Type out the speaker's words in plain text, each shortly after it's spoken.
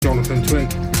Jonathan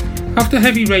Twigg. After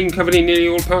heavy rain covering nearly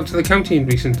all parts of the county in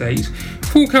recent days,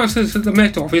 forecasters at the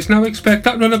Met Office now expect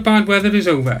that run of bad weather is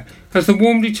over, as the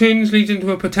warm returns lead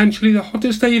into a potentially the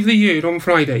hottest day of the year on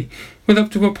Friday, with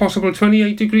up to a possible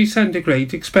 28 degrees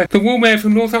centigrade expected. The warm air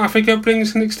from North Africa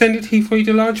brings an extended heatwave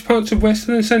to large parts of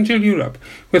Western and Central Europe,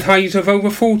 with highs of over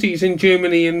 40s in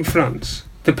Germany and France.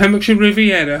 The Pembrokeshire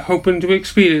Riviera hoping to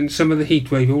experience some of the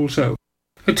heatwave also.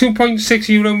 A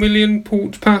 €2.6 million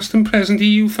port past and present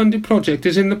EU-funded project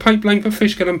is in the pipeline for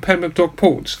Fishguard and Pembroke Dock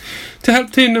ports to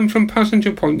help turn them from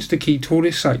passenger points to key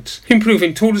tourist sites,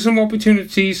 improving tourism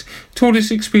opportunities,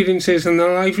 tourist experiences and the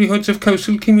livelihoods of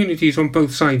coastal communities on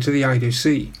both sides of the Irish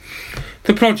Sea.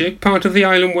 The project, part of the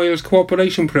Island Wales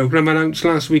Cooperation Programme announced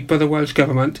last week by the Welsh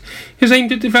Government, is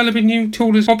aimed at developing new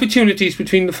tourist opportunities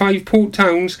between the 5 port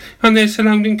towns and their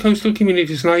surrounding coastal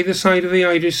communities on either side of the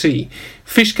Irish Sea.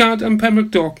 Fishguard and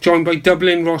Pembroke Dock, joined by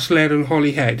Dublin, Rosslare and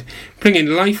Holyhead, bringing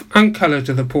life and colour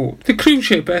to the port. The cruise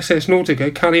ship SS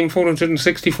Nautica, carrying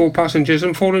 464 passengers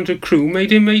and 400 crew,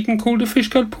 made her maiden call to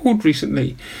Fishguard Port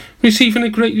recently, receiving a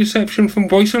great reception from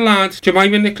Boyce Lad,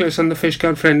 Jemima Nicholas and the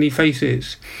Fishguard Friendly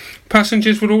Faces.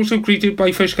 Passengers were also greeted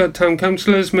by Fishguard Town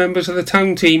Councillors, members of the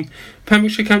town team,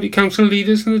 Pembrokeshire County Council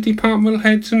leaders and the departmental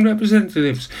heads and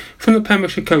representatives from the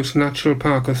Pembrokeshire Coast Natural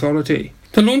Park Authority.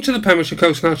 The launch of the Pembrokeshire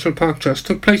Coast Natural Park Trust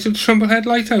took place at Strumblehead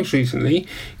Lighthouse recently.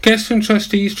 Guests and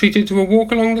trustees treated to a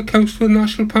walk along the coast with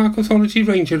National Park Authority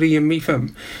Ranger Ian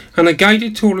Meetham and a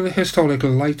guided tour of the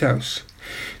historical lighthouse.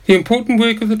 The important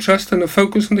work of the Trust and the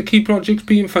focus on the key projects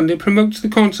being funded promotes the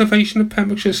conservation of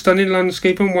Pembrokeshire's stunning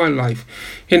landscape and wildlife,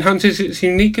 enhances its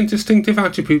unique and distinctive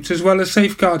attributes as well as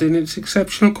safeguarding its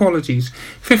exceptional qualities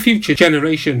for future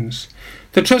generations.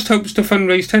 The Trust hopes to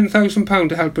fundraise £10,000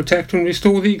 to help protect and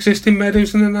restore the existing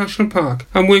meadows in the National Park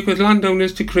and work with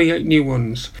landowners to create new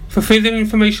ones. For further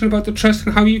information about the Trust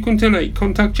and how you can donate,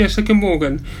 contact Jessica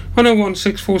Morgan on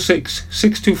 01646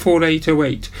 6248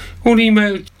 808 or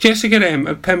email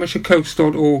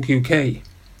jessicam@pembrokeshirecoast.org.uk.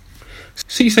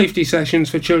 Sea safety sessions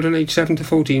for children aged 7 to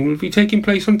 14 will be taking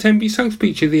place on Tenby South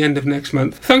Beach at the end of next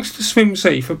month, thanks to Swim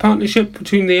Safe, a partnership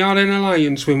between the RNLI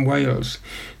and Swim Wales.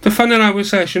 The fun and hour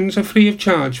sessions are free of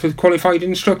charge, with qualified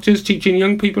instructors teaching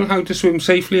young people how to swim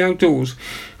safely outdoors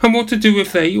and what to do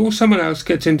if they or someone else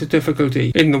gets into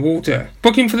difficulty in the water.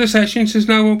 Booking for the sessions is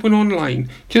now open online.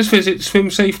 Just visit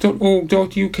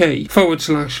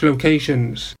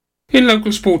swimsafe.org.uk/locations. In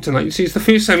local sport tonight sees the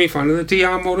first semi-final of the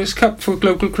DR Morris Cup for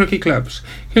local cricket clubs.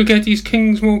 Kilgetty's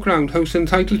Kingsmore Ground hosting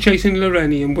title chasing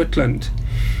Loreni and Whitland.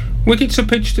 Wickets are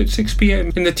pitched at 6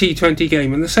 p.m. in the T20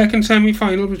 game, and the second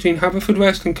semi-final between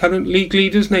Haverfordwest and current league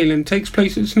leaders Neyland takes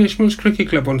place at St Ishmael's Cricket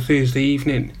Club on Thursday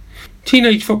evening.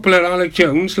 Teenage footballer Alec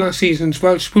Jones, last season's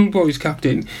Welsh Schoolboys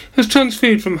captain, has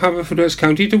transferred from Haverfordwest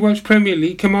County to Welsh Premier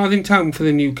League Carmarthen Town for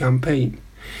the new campaign.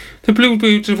 The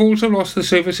Bluebirds have also lost the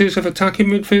services of attacking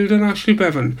midfielder Ashley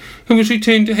Bevan, who has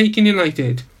returned to Hakin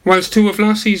United, whilst 2 of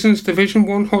last season's Division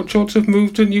 1 hotshots have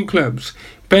moved to new clubs.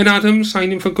 Ben Adams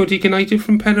signing for Goodwick United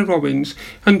from Penner Robbins,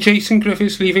 and Jason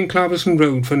Griffiths leaving Claverson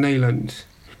Road for Neyland.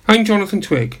 I'm Jonathan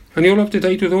Twigg, and you're up to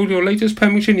date with all your latest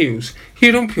Pembrokeshire news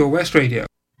here on Pure West Radio.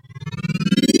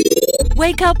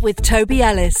 Wake up with Toby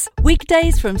Ellis,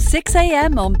 weekdays from 6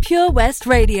 a.m. on Pure West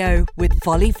Radio with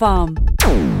Folly Farm.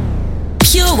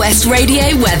 Pure West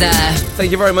Radio weather.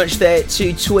 Thank you very much there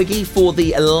to Twiggy for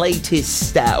the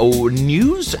latest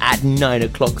news at 9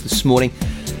 o'clock this morning.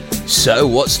 So,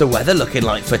 what's the weather looking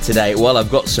like for today? Well, I've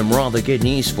got some rather good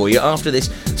news for you. After this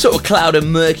sort of cloud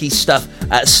and murky stuff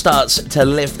starts to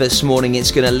lift this morning,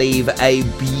 it's going to leave a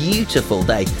beautiful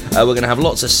day. We're going to have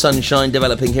lots of sunshine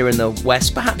developing here in the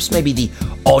west, perhaps maybe the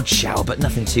odd shower, but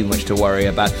nothing too much to worry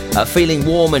about. Feeling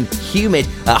warm and humid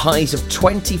at highs of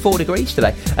 24 degrees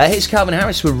today. Here's Calvin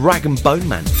Harris with Rag and Bone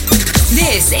Man.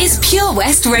 This is Pure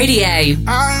West Radio.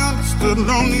 I understood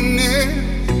loneliness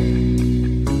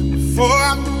before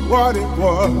I knew what it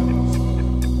was.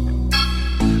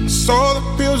 I saw the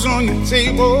pills on your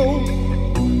table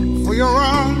for your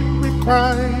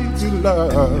unrequited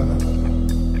love. Oh,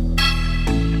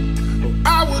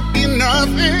 I would be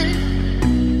nothing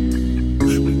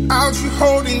without you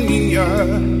holding me up.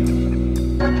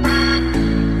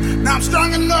 Now I'm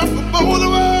strong enough for both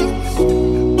of us,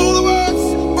 both of us,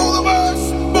 both of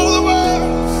us, both of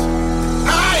us.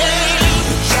 I am a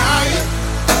giant.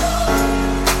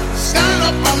 Stand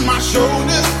up on my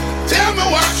shoulders, tell me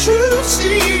what you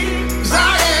see. 'Cause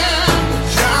I am a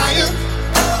giant.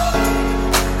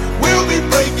 We'll be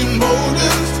breaking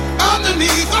boulders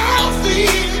underneath our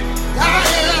feet. I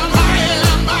am a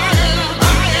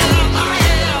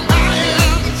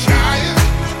giant.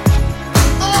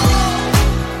 Oh,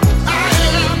 I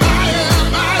am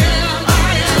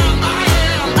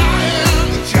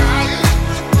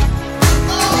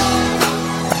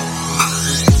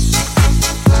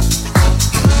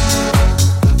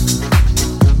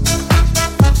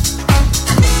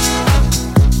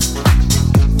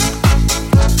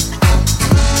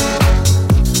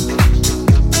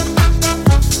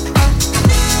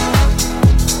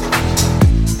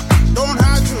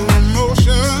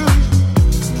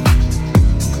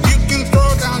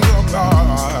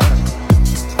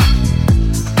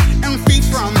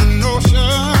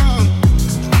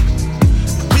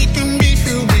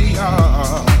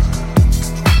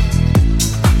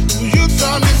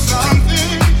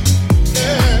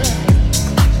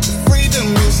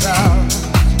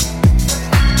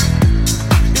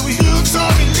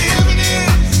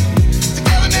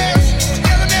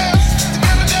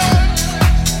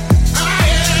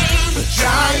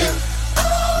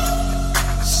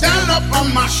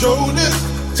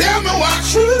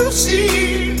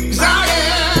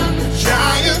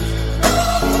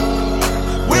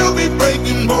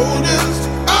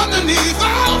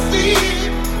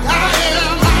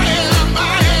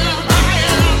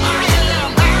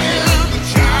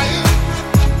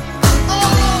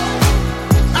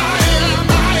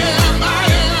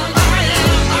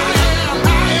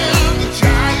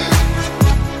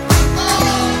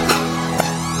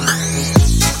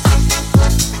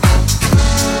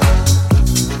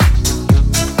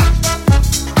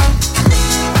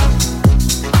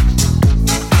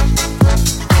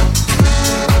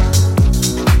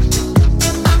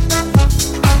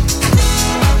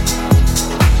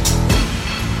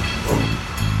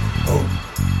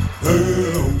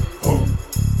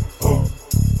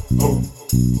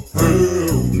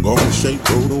shake,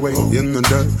 roll away in the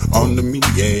dirt under me,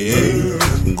 yeah.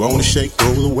 I'm gonna shake,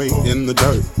 roll away in the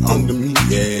dirt under me,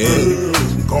 yeah.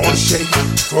 I'm gonna shake,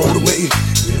 throw it away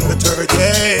in the dirt,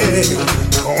 yeah.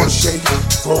 I'm gonna shake,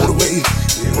 throw it away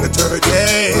in the dirt,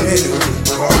 yeah.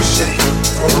 I'm gonna shake,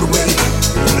 throw it away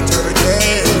in the dirt,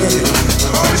 yeah.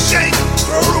 I'm gonna shake,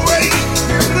 throw it away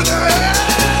in the dirt.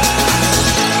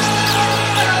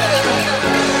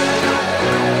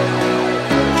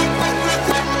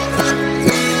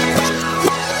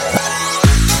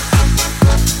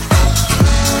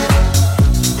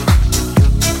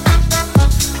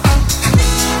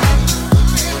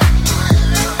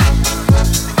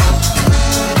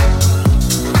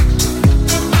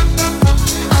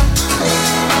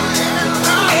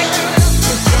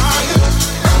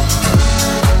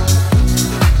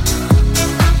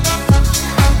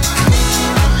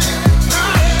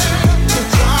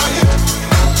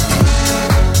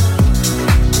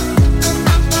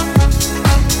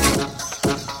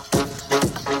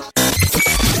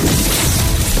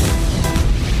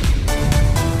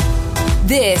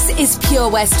 This is Pure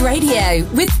West Radio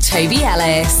with Toby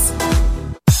Ellis.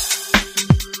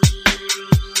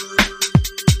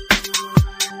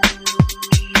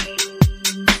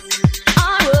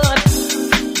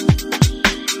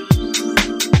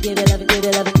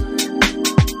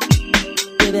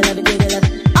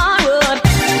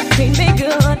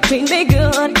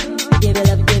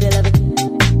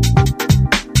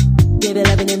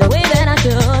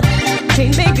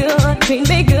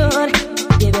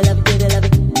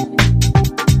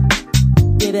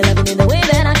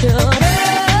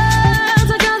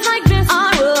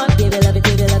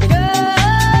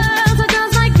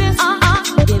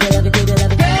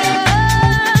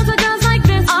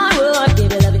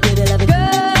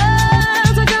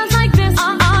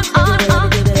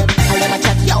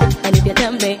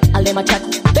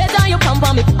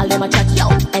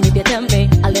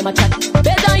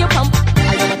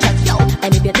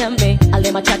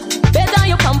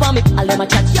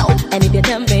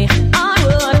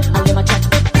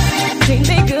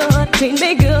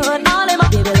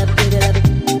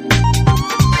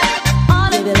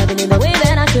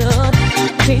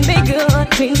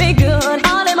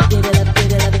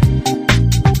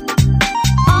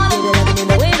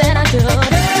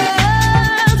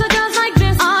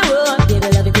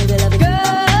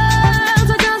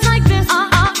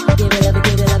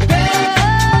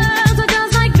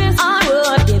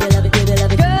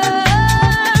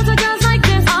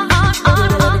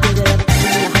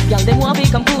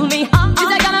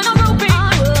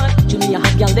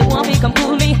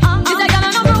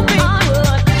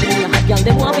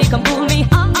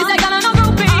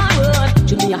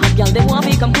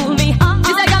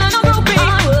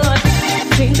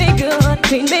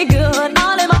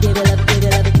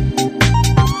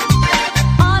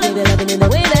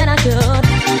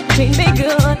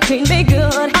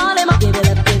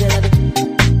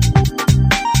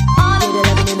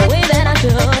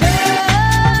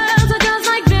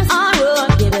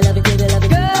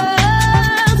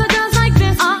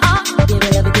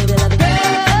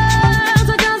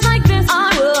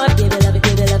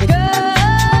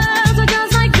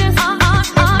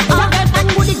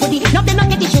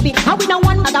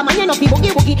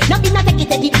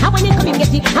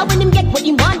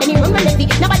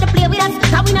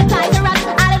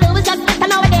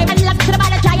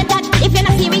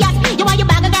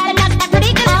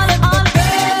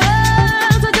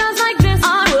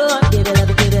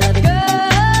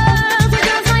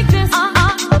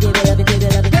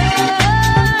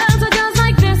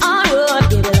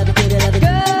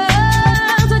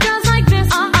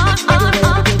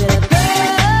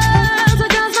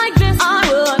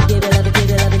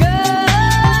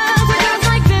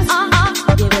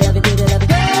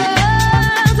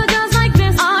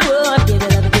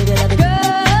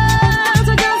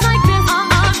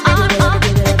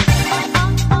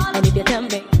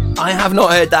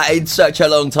 That in such a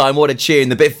long time. What a tune.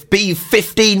 The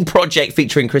B15 project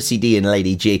featuring Chrissy D and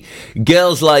Lady G.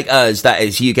 Girls Like Us. That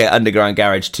is UK Underground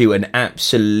Garage to an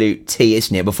absolute T,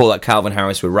 isn't it? Before that, Calvin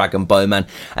Harris with Rag and Bowman.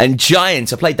 And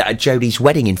Giant. I played that at Jodie's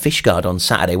wedding in Fishguard on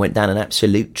Saturday. Went down an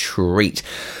absolute treat.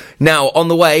 Now, on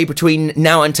the way, between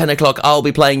now and 10 o'clock, I'll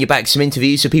be playing you back some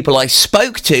interviews of people I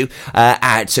spoke to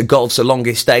at Golf's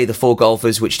Longest Day, the 4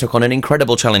 golfers which took on an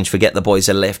incredible challenge for Get the Boys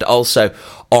a Lift. Also,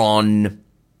 on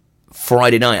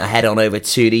Friday night, I head on over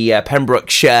to the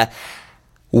Pembrokeshire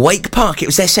Wake Park. It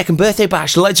was their second birthday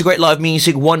bash. Loads of great live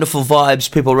music, wonderful vibes,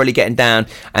 people really getting down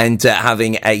and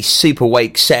having a super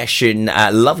wake session.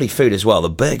 Lovely food as well. The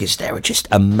burgers there are just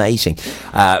amazing.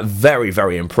 Very,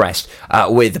 very impressed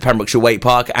with the Pembrokeshire Wake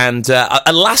Park. And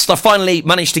at last, I finally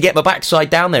managed to get my backside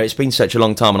down there. It's been such a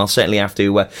long time, and I'll certainly have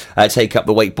to take up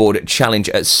the wakeboard challenge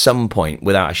at some point,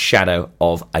 without a shadow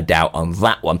of a doubt on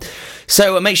that one.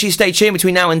 So make sure you stay tuned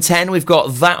between now and 10. We've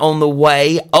got that on the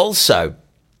way. Also,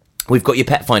 we've got your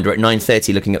pet finder at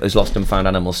 9:30 looking at those lost and found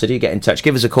animals, so do get in touch.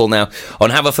 Give us a call now on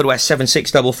Haverfordwest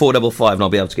 764455 and I'll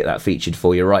be able to get that featured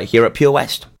for you right here at Pure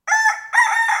West.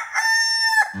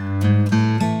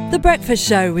 The Breakfast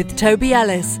Show with Toby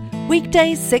Ellis.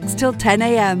 Weekdays 6 till 10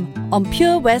 a.m. on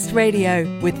Pure West Radio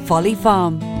with Folly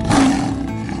Farm.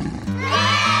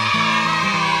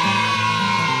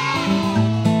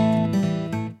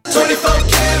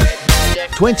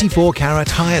 24-carat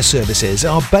hire services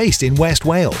are based in West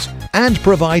Wales and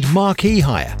provide marquee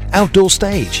hire, outdoor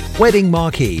stage, wedding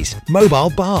marquees,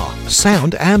 mobile bar,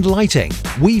 sound and lighting.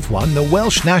 We've won the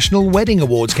Welsh National Wedding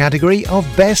Awards category of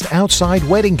Best Outside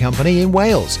Wedding Company in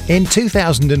Wales in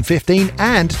 2015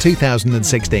 and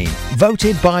 2016,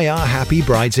 voted by our happy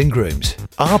brides and grooms.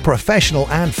 Our professional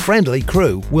and friendly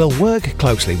crew will work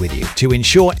closely with you to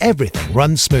ensure everything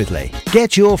runs smoothly.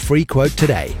 Get your free quote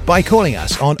today by calling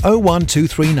us on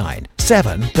 01239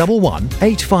 711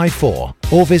 854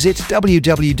 or visit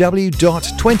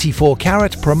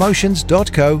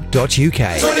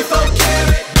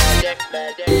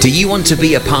www.24caratpromotions.co.uk. Do you want to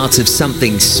be a part of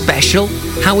something special?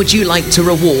 How would you like to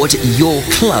reward your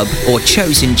club or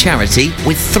chosen charity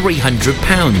with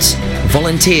 £300?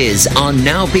 Volunteers are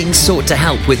now being sought to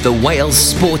help with the Wales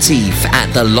Sportive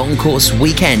at the Long Course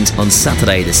Weekend on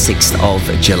Saturday the 6th of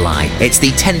July. It's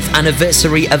the 10th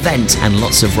anniversary event and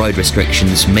lots of road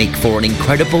restrictions make for an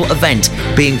incredible event.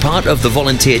 Being part of the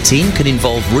volunteer team can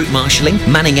involve route marshalling,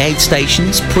 manning aid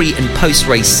stations, pre- and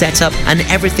post-race setup and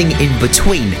everything in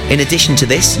between. In addition to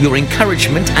this, your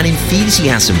encouragement and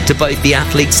enthusiasm to both the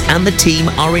athletes and the team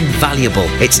are invaluable.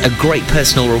 It's a great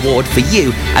personal reward for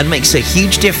you and makes a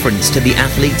huge difference to the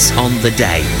athletes on the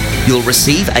day. You'll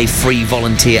receive a free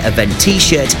volunteer event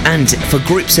t-shirt and for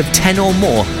groups of 10 or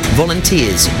more,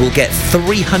 volunteers will get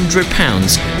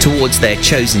 £300 towards their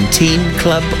chosen team,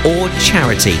 club or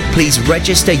charity. Please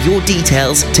register your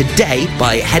details today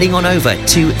by heading on over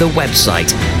to the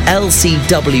website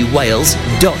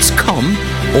lcwwales.com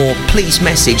or please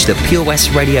message the Pure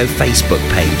West Radio Facebook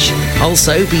page.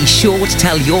 Also, be sure to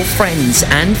tell your friends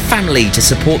and family to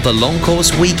support the Long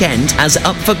Course Weekend, as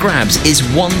up for grabs is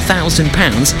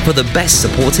 £1,000 for the best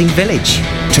supporting village.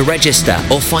 To register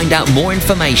or find out more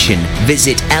information,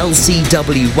 visit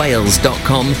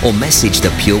lcwwales.com or message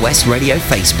the Pure West Radio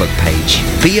Facebook page.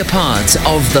 Be a part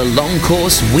of the Long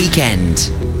Course Weekend.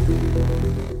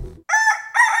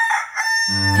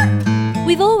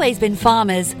 We've always been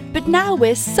farmers, but now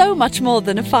we're so much more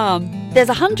than a farm. There's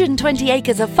 120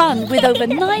 acres of fun with over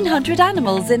 900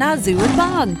 animals in our zoo and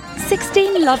barn,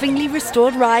 16 lovingly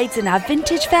restored rides in our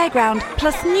vintage fairground,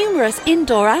 plus numerous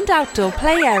indoor and outdoor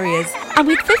play areas. And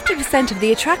with 50% of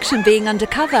the attraction being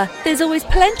undercover, there's always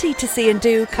plenty to see and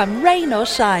do come rain or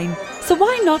shine. So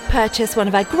why not purchase one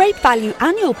of our great value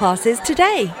annual passes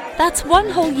today? That's one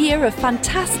whole year of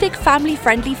fantastic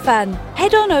family-friendly fun.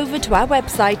 Head on over to our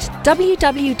website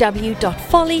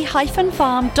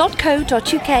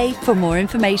www.folly-farm.co.uk for more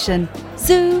information.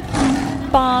 Zoo,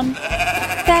 barn,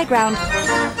 fairground,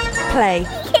 play.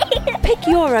 Pick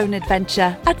your own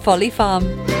adventure at Folly Farm.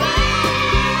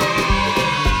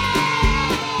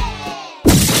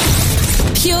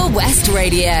 Pure West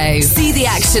Radio. See the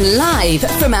action live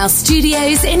from our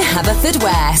studios in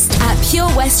Haverfordwest at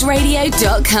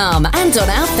purewestradio.com and on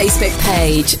our Facebook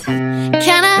page.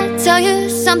 Can I tell you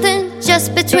something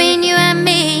just between you and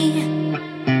me?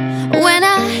 When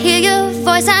I hear your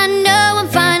voice, I know I'm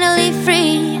finally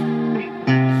free.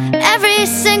 Every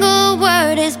single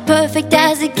word is perfect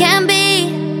as it can be,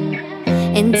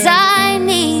 and I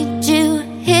need you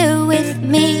here with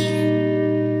me.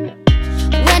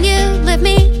 When you lift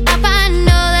me up, I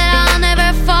know that I'll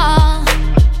never fall.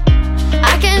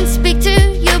 I can speak to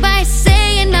you by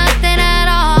saying nothing at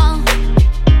all.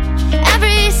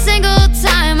 Every single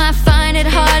time I find it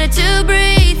harder to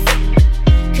breathe,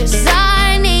 'cause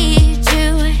I need you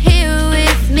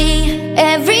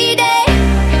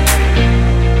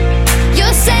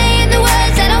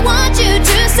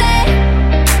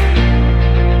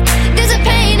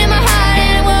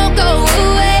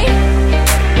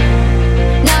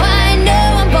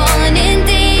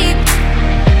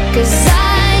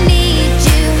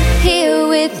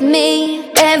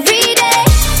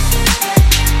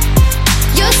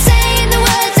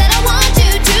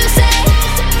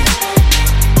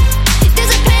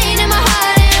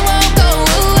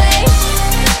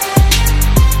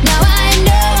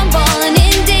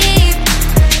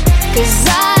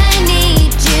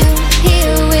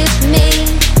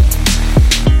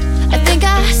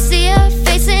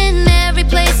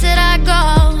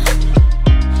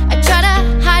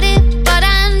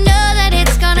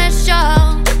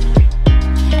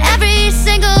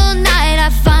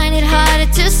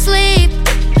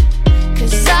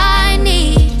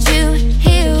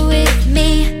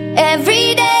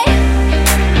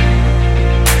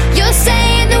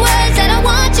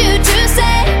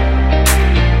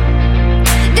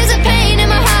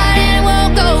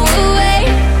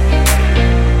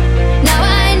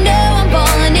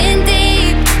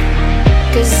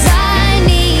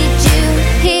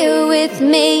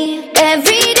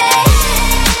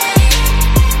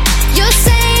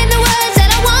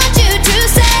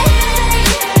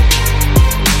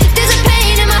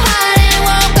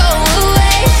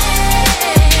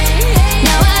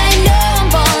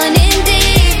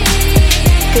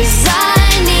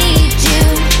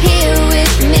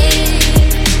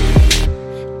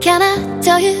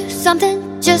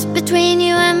something just between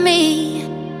you and me.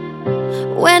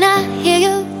 When I hear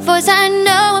your voice, I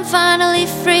know I'm finally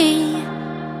free.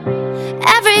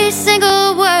 Every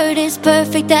single word is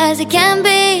perfect as it can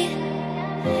be,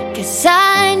 'cause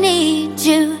I need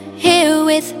you here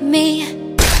with me.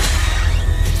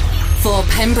 For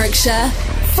Pembrokeshire,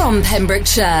 from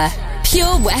Pembrokeshire,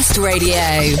 Pure West Radio.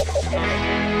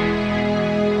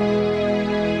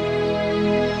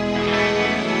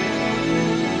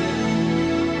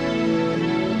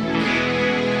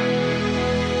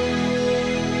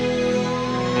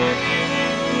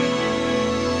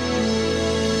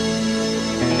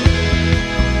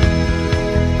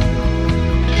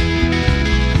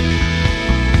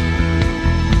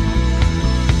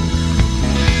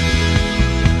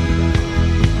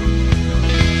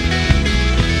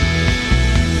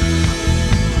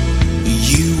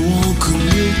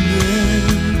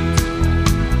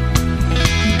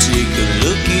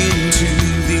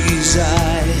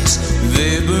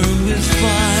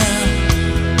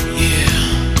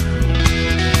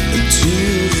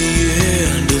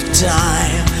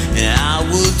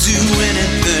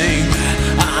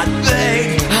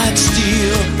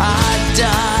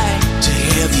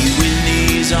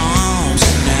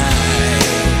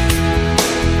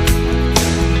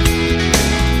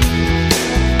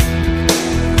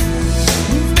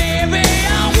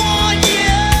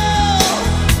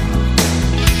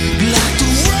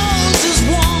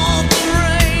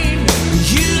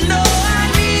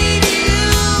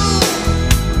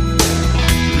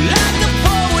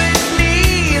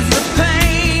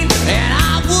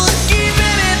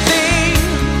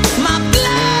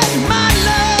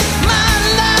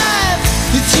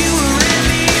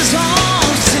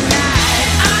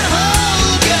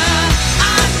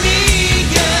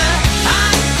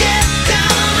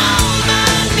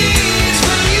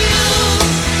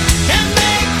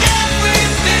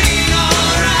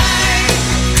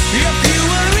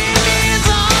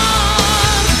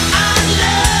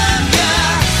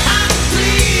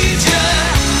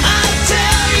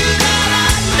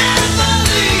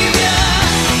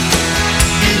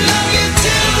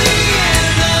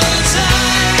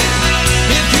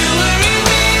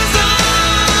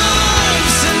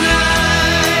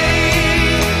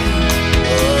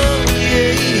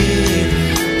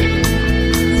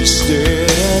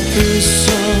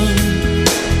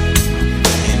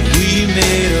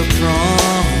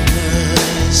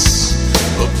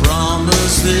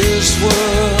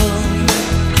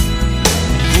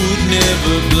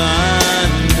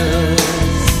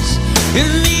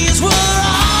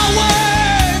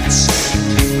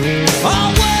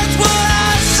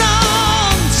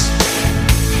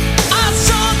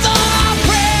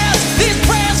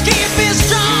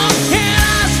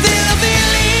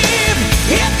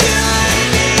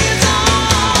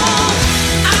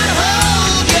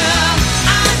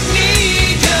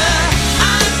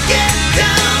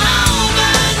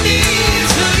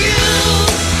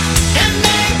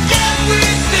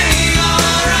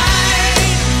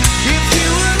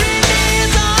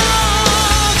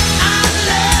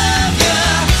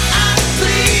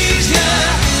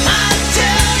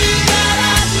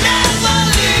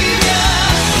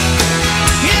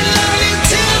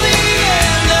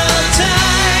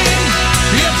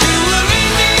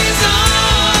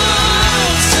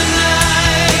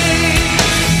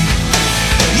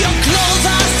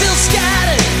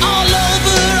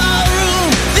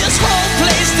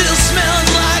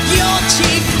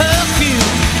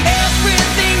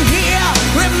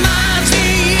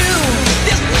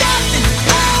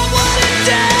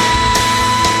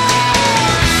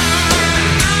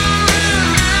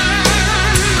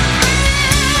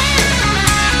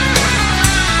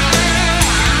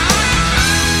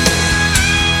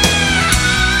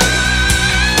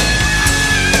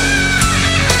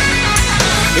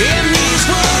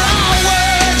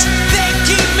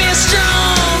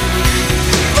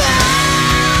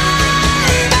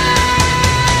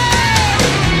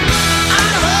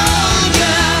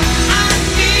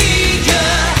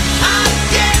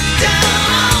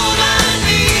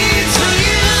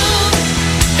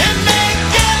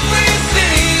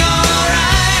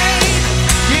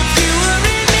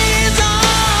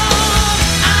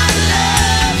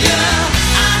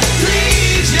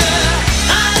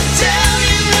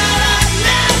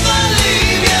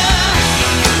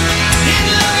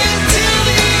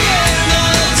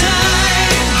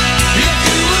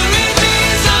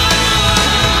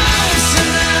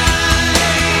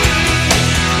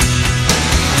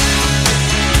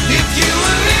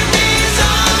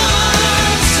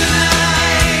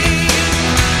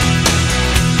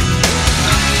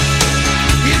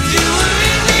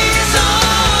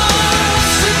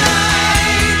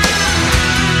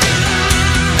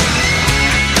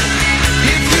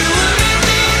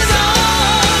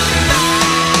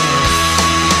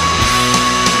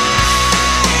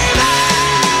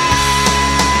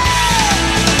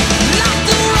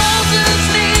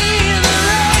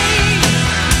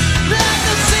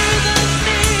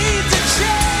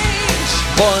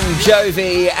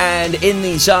 Jovi and In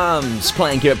These Arms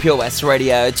playing here at Pure West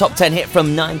Radio. Top 10 hit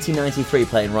from 1993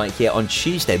 playing right here on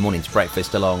Tuesday morning's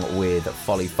breakfast along with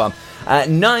Folly Fun.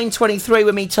 9:23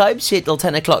 with me, Tobes, here till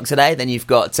 10 o'clock today. Then you've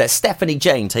got Stephanie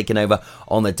Jane taking over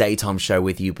on the daytime show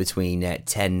with you between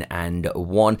 10 and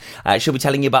 1. She'll be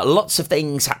telling you about lots of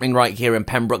things happening right here in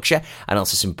Pembrokeshire and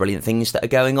also some brilliant things that are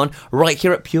going on right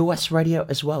here at Pure West Radio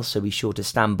as well, so be sure to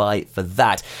stand by for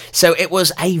that. So it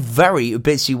was a very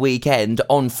busy weekend.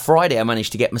 On Friday I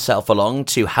managed to get myself along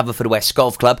to Haverfordwest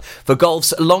Golf Club for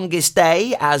golf's longest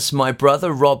day as my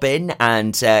brother Robin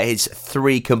and his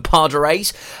 3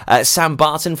 compadres, Sam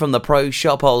Barton from the Pro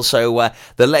Shop, also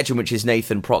the legend, which is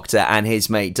Nathan Proctor, and his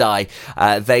mate Di.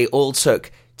 They all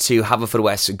took to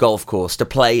Haverfordwest Golf Course to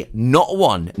play not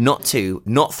 1, not 2,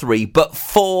 not 3, but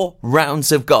 4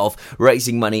 rounds of golf,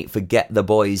 raising money for Get the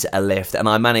Boys a Lift. And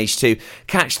I managed to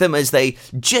catch them as they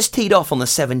just teed off on the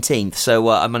 17th. So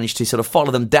I managed to sort of follow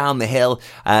them down the hill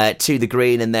to the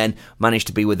green, and then managed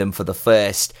to be with them for the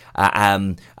first.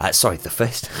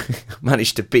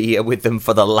 Managed to be with them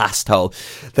for the last hole.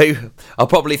 They are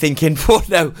probably thinking, oh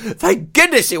no, thank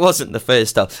goodness it wasn't the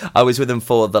first hole. I was with them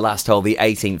for the last hole, the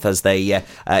 18th, as they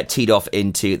teed off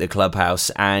into the clubhouse,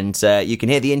 and you can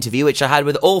hear the interview which I had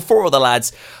with all 4 of the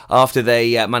lads after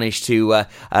they managed to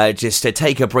just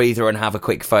take a breather and have a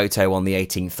quick photo on the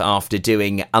 18th after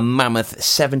doing a mammoth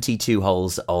 72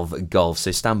 holes of golf,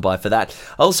 so stand by for that.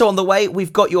 Also on the way,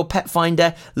 we've got your pet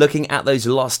finder looking at those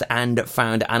lost and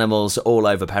found animals all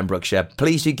over Pembrokeshire.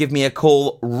 Please do give me a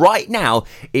call right now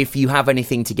if you have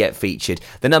anything to get featured.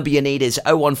 The number you need is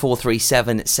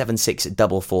 01437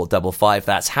 764455.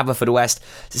 That's Haverfordwest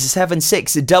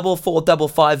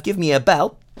 764455. Give me a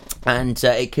bell, and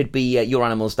it could be your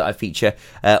animals that I feature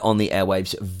on the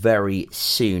airwaves very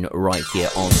soon right here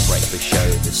on the Breakfast Show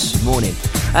this morning.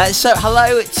 So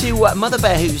hello to Mother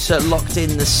Bear, who's locked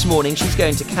in this morning. She's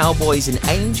going to Cowboys and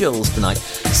Angels tonight,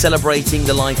 celebrating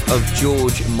the life of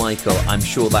George Michael. I'm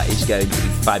sure that is going to be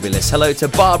fabulous. Hello to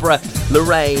Barbara,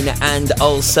 Lorraine, and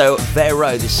also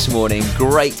Vero this morning.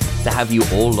 Great to have you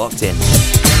all locked in.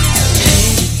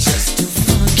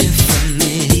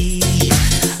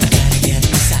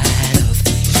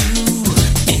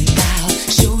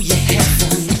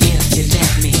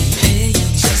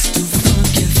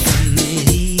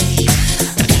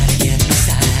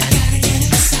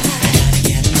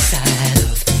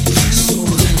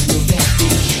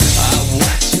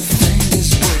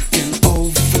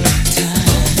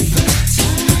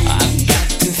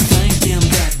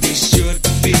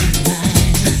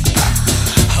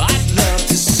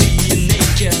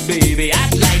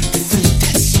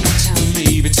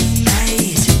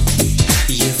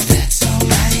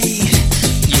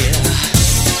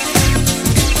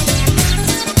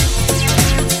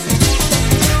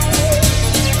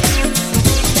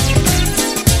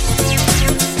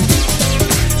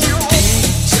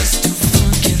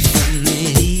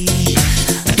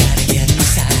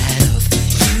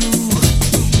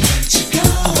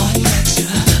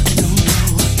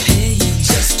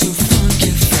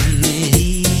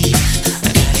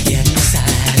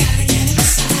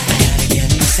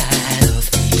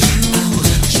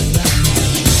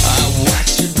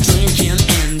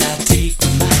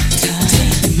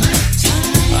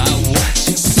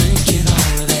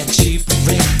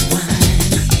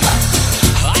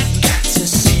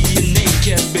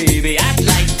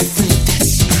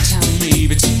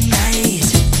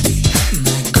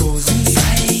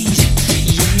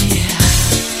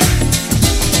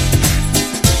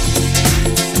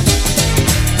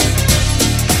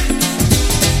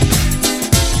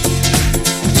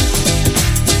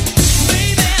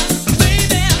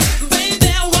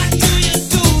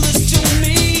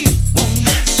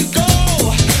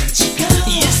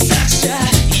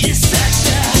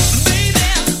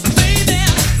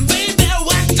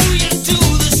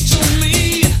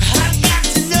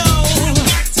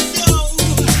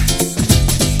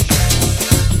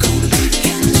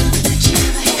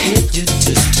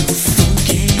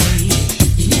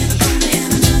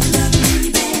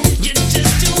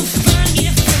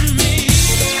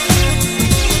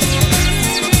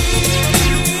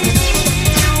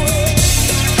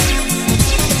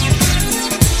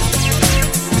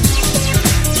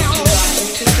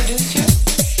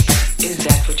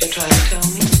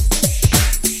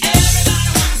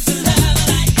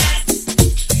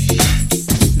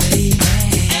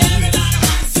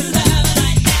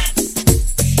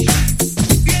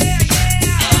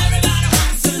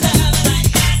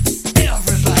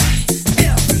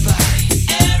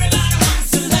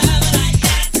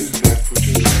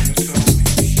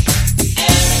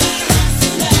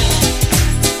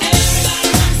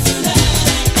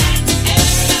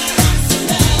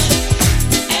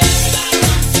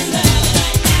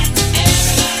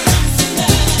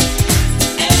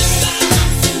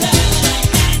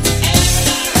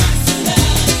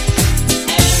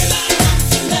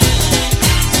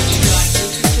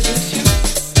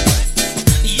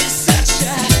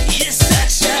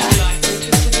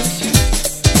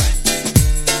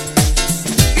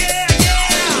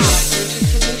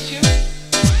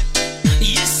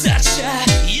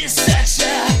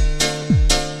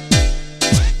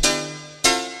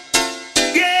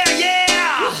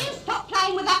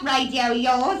 that radio of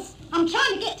yours. I'm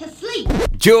trying to get to sleep.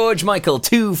 George Michael,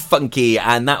 Too Funky,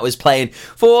 and that was playing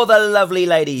for the lovely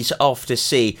ladies off to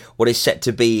see what is set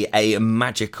to be a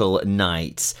magical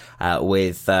night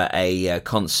with a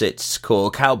concert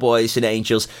called Cowboys and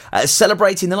Angels,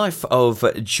 celebrating the life of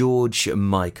George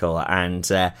Michael. And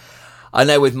I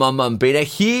know with my mum being a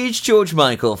huge George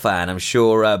Michael fan, I'm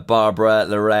sure Barbara,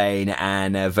 Lorraine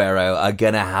and Vero are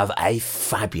going to have a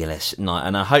fabulous night.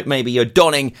 And I hope maybe you're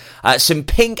donning some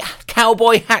pink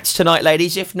cowboy hats tonight,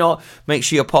 ladies. If not, make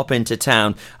sure you pop into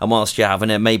town. And whilst you're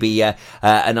having maybe a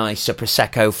nice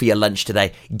Prosecco for your lunch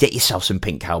today, get yourself some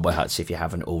pink cowboy hats if you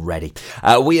haven't already.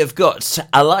 We have got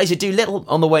Eliza Doolittle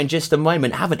on the way in just a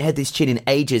moment. Haven't heard this tune in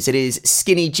ages. It is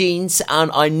Skinny Jeans.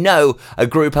 And I know a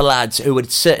group of lads who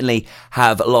would certainly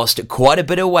have lost quite a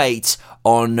bit of weight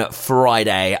on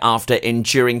Friday after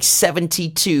enduring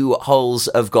 72 holes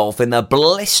of golf in the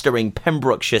blistering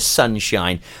Pembrokeshire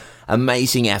sunshine.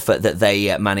 Amazing effort that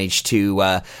they managed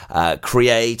to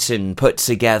create and put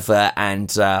together,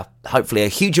 and hopefully a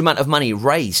huge amount of money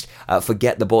raised for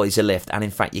Get the Boys a Lift. And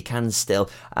in fact, you can still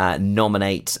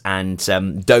nominate and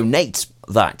donate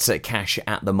that cash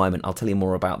at the moment. I'll tell you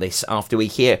more about this after we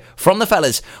hear from the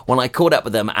fellas when I caught up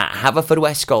with them at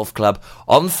Haverfordwest Golf Club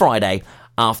on Friday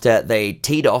after they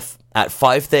teed off at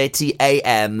 5:30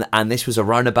 a.m. and this was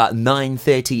around about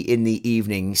 9:30 in the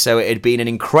evening. So it had been an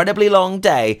incredibly long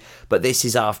day, but this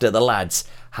is after the lads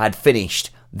had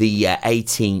finished the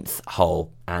 18th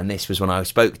hole. And this was when I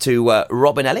spoke to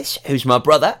Robin Ellis, who's my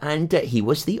brother, and he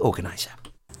was the organiser.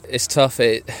 It's tough.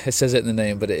 It says it in the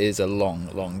name, but it is a long,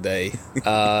 long day.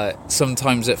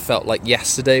 Sometimes it felt like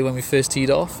yesterday when we first teed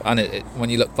off, and when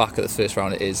you look back at the first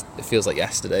round, it feels like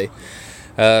yesterday.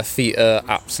 Feet are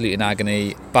absolutely in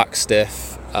agony, back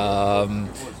stiff.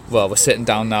 Well, we're sitting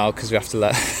down now because we have to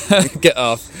let get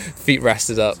our feet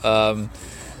rested up.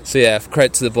 So yeah,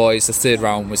 credit to the boys. The third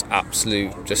round was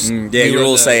absolute. You're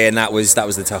all saying that was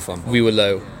the tough one. We were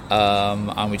low,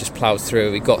 and we just ploughed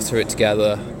through. We got through it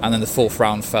together, and then the fourth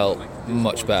round felt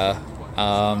much better.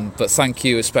 But thank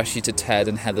you especially to Ted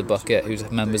and Heather Bucket,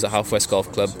 who's members at Haverfordwest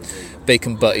Golf Club,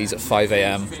 bacon butties at 5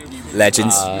 a.m.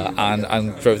 Legends.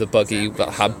 And drove the buggy that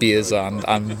had beers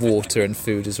and water and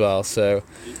food as well. So,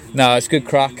 no, it's good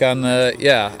crack, and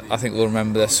I think we'll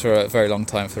remember this for a very long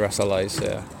time for the rest of our lives.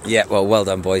 Yeah, well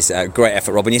done, boys. Great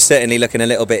effort, Robin. You're certainly looking a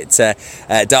little bit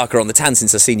darker on the tan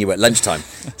since I've seen you at lunchtime.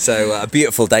 So a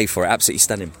beautiful day for it. Absolutely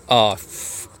stunning. Oh,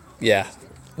 yeah.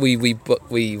 We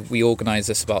organised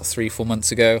this about 3-4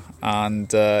 months ago,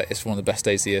 and it's one of the best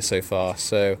days of the year so far.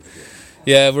 So,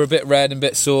 yeah, we're a bit red and a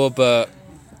bit sore, but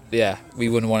yeah, we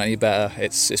wouldn't want it any better.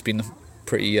 It's been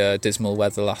pretty dismal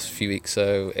weather the last few weeks,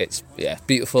 so it's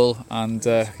beautiful, and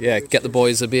get the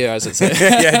boys a beer, as it says.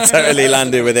 Yeah, totally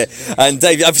landed with it. And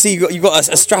Dave, I've seen you've got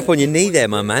a strap on your knee there,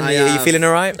 my man. Are you feeling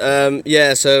all right?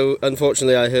 Yeah. So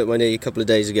unfortunately, I hurt my knee a couple of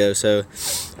days ago. So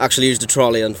actually used a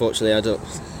trolley. Unfortunately,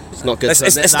 It's not good.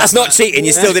 That's not cheating.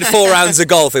 You still did 4 rounds of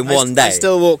golf in one day. I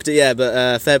still walked it,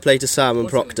 but fair play to Sam and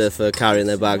Proctor for carrying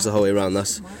their bags the whole way around.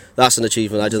 That's an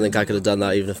achievement. I don't think I could have done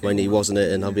that even if my knee wasn't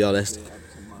it, and I'll be honest.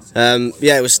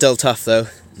 It was still tough though.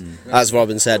 As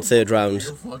Robin said, third round,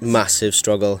 massive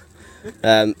struggle.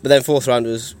 But then fourth round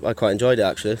I quite enjoyed it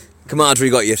actually. Camaraderie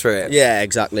got you through it. Yeah,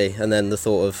 exactly. And then the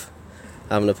thought of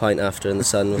having a pint after in the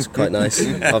sun was quite nice,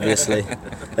 obviously.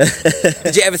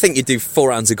 Did you ever think you'd do 4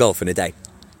 rounds of golf in a day?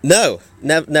 No,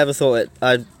 never thought it.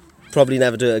 I'd probably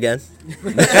never do it again.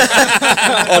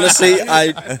 Honestly,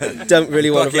 I don't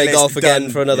really want to play golf again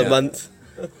for another month.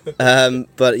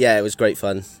 But yeah, it was great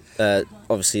fun.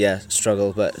 Obviously,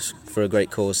 struggle, but for a great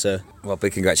cause. So, well,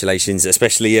 big congratulations,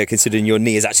 especially considering your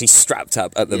knee is actually strapped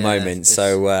up at the moment.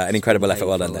 So, an incredible effort.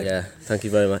 Well done, Dave. Yeah, thank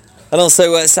you very much. And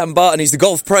also Sam Barton, who's the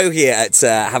golf pro here at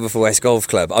Haverfordwest Golf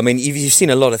Club. I mean, you've seen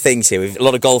a lot of things here, a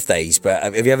lot of golf days, but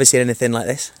have you ever seen anything like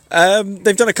this?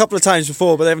 They've done a couple of times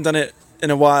before, but they haven't done it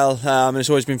in a while, and it's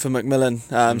always been for Macmillan,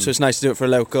 so it's nice to do it for a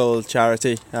local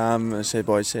charity. I say,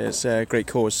 boys, it's a great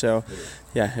cause, so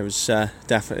yeah, it was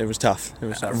definitely, it was tough. It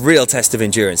was a real test of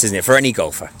endurance, isn't it, for any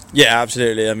golfer? Yeah,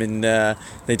 absolutely. I mean,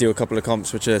 they do a couple of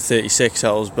comps which are 36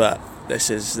 holes, but this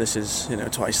is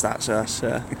twice that, so that's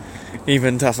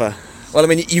even tougher. Well, I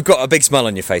mean, you've got a big smile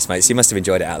on your face, mate, so you must have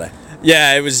enjoyed it out there.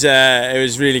 Yeah, it was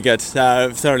really good.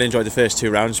 Thoroughly enjoyed the first 2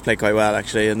 rounds, played quite well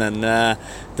actually, and then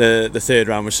the third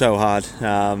round was so hard.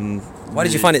 Why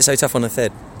did you find it so tough on the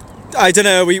third? I don't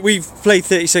know, we played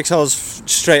 36 holes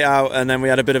straight out, and then we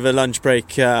had a bit of a lunch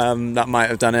break that might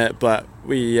have done it, but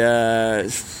we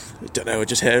don't know,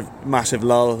 just hit a massive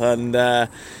lull, and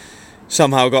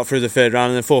somehow got through the third round,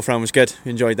 and the fourth round was good.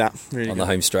 We enjoyed that. Really On good. the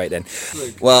home straight then.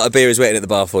 Well, a beer is waiting at the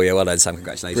bar for you. Well done, Sam.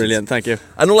 Congratulations. Brilliant, thank you.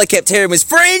 And all I kept hearing was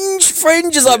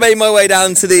fringe as I made my way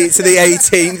down to the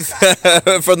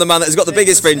 18th from the man that's got the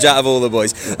biggest fringe out of all the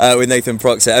boys, with Nathan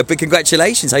Proctor. Big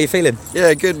congratulations. How you feeling?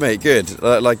 Yeah, good, mate, good.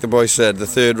 Like the boys said, the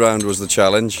third round was the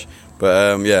challenge.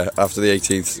 But yeah, after the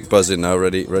 18th, buzzing now,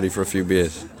 ready for a few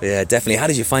beers. Yeah, definitely. How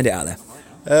did you find it out there?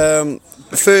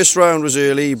 The first round was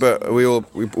early, but we all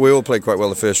played quite well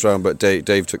the first round. But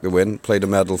Dave took the win. Played a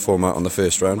medal format on the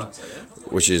first round,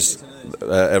 which is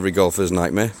every golfer's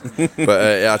nightmare. But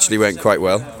it actually went quite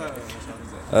well.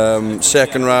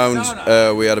 Second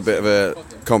round, we had a bit of a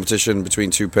competition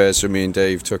between two pairs. So me and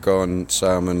Dave took on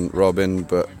Sam and Robin,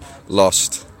 but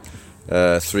lost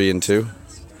 3-2.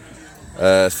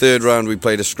 Third round, we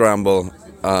played a scramble,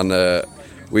 and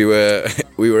we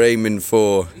were aiming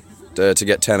for to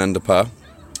get 10 under par,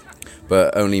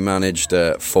 but only managed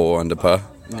 4 under par.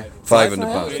 5 under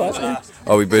par.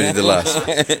 Oh, we birdied the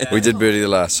last. We did birdie the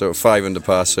last, so 5 under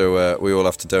par. So we all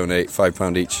have to donate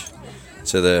 £5 each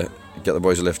to get the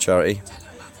Boys a Lift charity.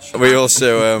 We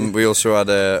also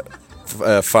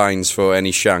had fines for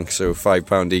any shank, so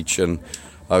 £5 each, and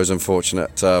I was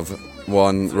unfortunate to have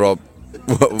one. Rob.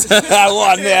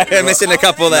 One, yeah, missing a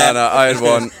couple there. No, I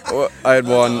had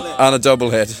one and a double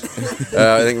hit.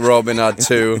 I think Robin had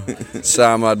 2,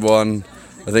 Sam had 1.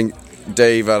 I think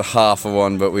Dave had half of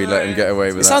one, but we let him get away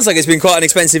with that. Sounds like it's been quite an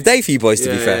expensive day for you boys, to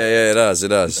be fair. Yeah,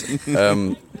 it has.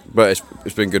 But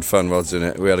it's been good fun while doing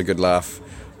it. We had a good laugh.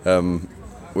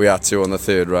 We had to on the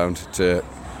third round to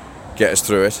get us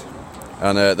through it.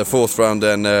 And the fourth round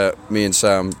then, me and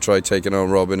Sam tried taking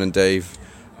on Robin and Dave,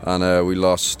 and we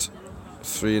lost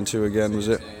 3-2 again, was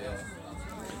it?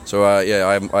 So I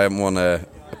haven't won a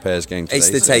pairs game today.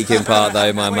 It's the taking part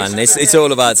though, my man. It's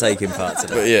all about taking part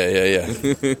today. But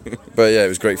yeah. But yeah, it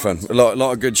was great fun. A lot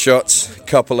of good shots,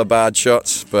 couple of bad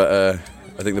shots, but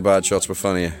I think the bad shots were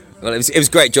funnier. Well, it was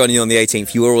great joining you on the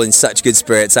 18th. You were all in such good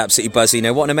spirits, absolutely buzzy. You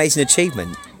know, what an amazing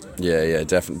achievement. Yeah,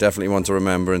 definitely one to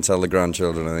remember and tell the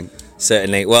grandchildren, I think.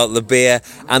 Certainly. Well, the beer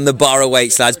and the bar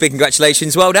awaits, lads. Big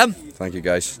congratulations. Well done. Thank you,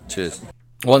 guys. Cheers.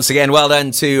 Once again, well done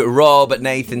to Rob,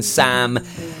 Nathan, Sam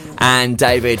and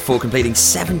David for completing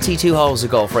 72 holes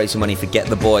of golf, raising money for Get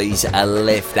the Boys a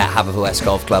Lift at Haverfordwest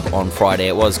Golf Club on Friday.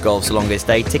 It was golf's longest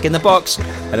day. Tick in the box.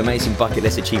 An amazing bucket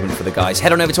list achievement for the guys.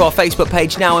 Head on over to our Facebook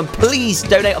page now and please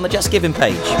donate on the Just Giving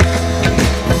page.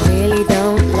 I really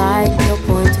don't like your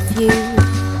point of view.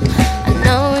 I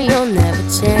know you'll never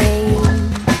change.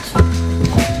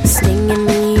 Stinging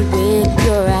me with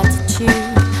your attitude.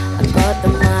 I got the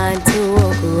mind to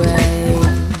walk away.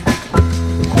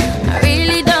 I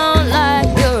really don't like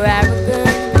your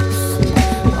arrogance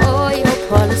or your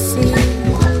policies.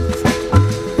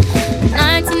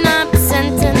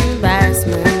 99%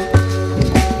 embarrassment,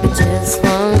 but just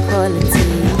one quality.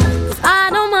 I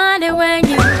don't mind it when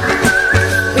you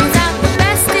brings out the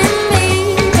best in me,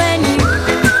 when you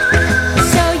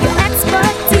show your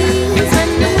expertise, when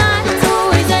the night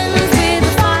always ends with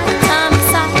a fight. I'm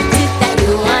excited that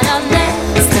you are not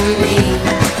next to me.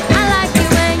 I like it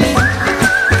when you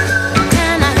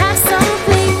can I have some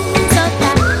please of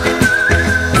that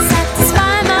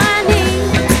satisfy my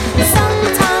needs.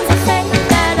 Sometimes I think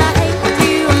that I hate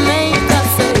you and make up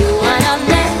so you are not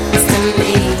next to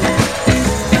me.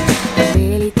 I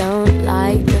really don't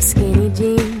like your skinny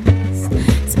jeans,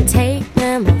 so take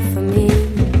them off for me.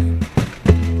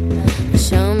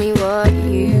 Show me what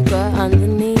you got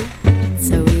underneath,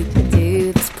 so we can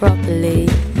do this properly.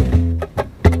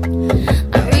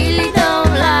 I really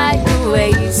don't like the way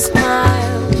you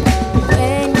smile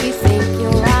when you think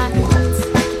you're right,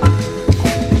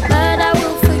 but I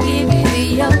will forgive you. The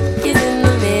yolk is in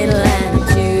the middle and I'm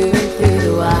chewing through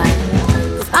the white.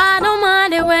 'Cause I don't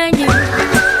mind it when you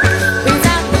brings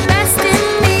out the best in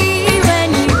me, when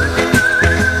you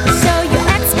show your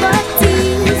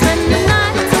expertise, when the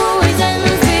night always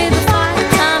ends with a fight.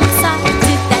 I'm excited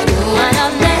that you are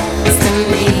not next to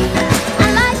me. I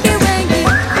like it when you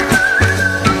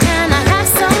can I have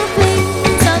some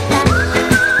please of that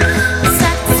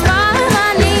satisfy my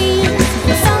needs.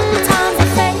 Sometimes I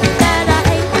think that I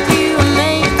hate you and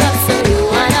make up so you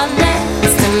are not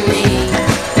next to me.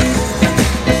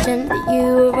 Mentioned that you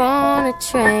were on a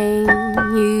train,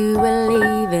 you were leaving.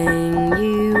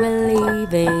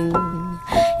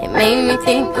 It made me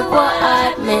think of what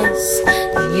I'd miss.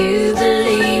 Do you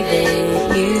believe it?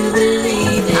 You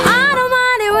believe it? I don't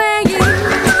mind it when you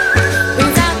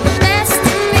brings out the best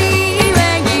in me,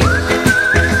 when you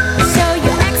show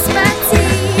your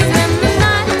expertise, when the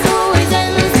night always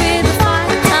ends with a fight.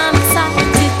 I'm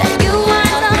excited that you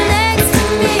are not next to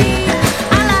me.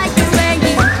 I like it when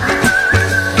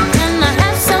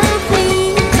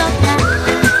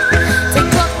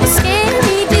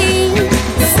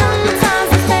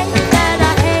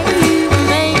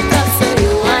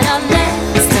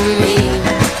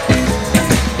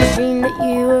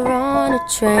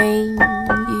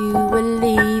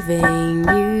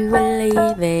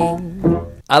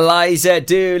Eliza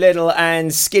Doolittle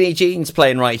and Skinny Jeans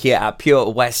playing right here at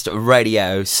Pure West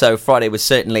Radio. So Friday was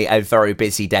certainly a very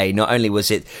busy day. Not only was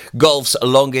it golf's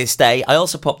longest day, I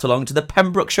also popped along to the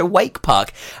Pembrokeshire Wake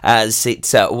Park as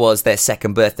it was their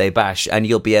second birthday bash, and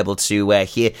you'll be able to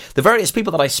hear the various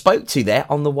people that I spoke to there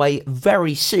on the way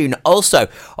very soon. Also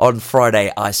on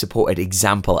Friday I supported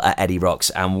Example at Eddie Rocks,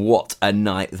 and what a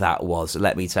night that was.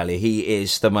 Let me tell you, he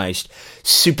is the most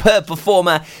superb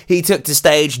performer. He took to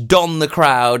stage, donned the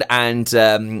crowd, and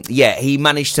he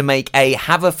managed to make a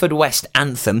Haverfordwest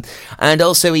anthem, and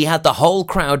also he had the whole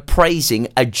crowd praising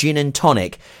a gin and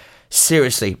tonic.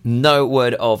 Seriously, no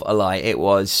word of a lie, it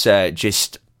was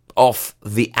just off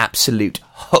the absolute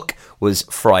hook was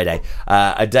Friday.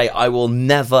 A day I will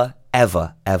never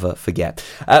ever forget.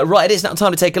 Right, it is now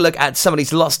time to take a look at some of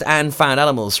these lost and found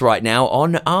animals right now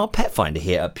on our Pet Finder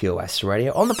here at Pure West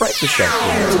Radio on The Breakfast Show.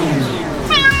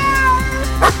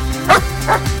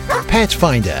 Pet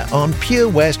Finder on Pure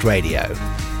West Radio.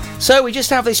 So we just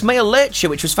have this male lurcher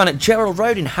which was found at Gerald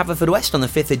Road in Haverfordwest on the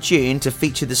 5th of June to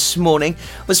feature this morning.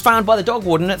 Was found by the dog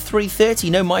warden at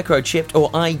 3:30, no microchipped or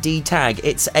ID tag.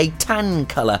 It's a tan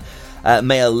colour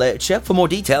male lurcher. For more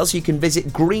details you can visit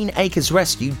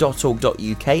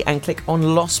greenacresrescue.org.uk and click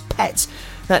on Lost Pets.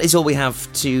 That is all we have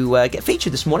to get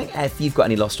featured this morning. If you've got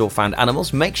any lost or found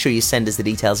animals, make sure you send us the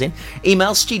details in.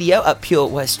 Email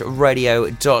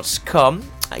studio@purewestradio.com.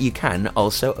 You can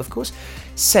also, of course,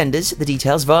 send us the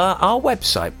details via our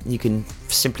website. You can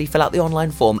simply fill out the online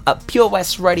form at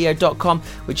purewestradio.com.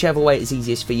 Whichever way is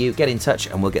easiest for you, get in touch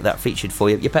and we'll get that featured for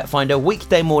you. Your Pet Finder,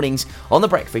 weekday mornings on The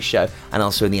Breakfast Show, and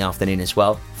also in the afternoon as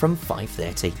well from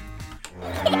 5:30.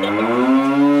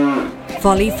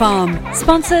 Folly Farm,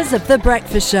 sponsors of The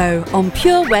Breakfast Show on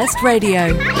Pure West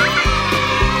Radio.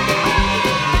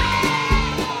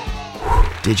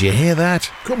 Did you hear that?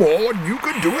 Come on, you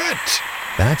can do it!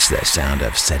 That's the sound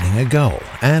of setting a goal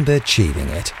and achieving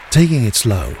it. Taking it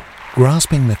slow,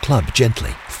 grasping the club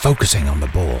gently, focusing on the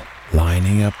ball,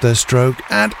 lining up the stroke,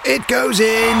 and it goes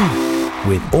in!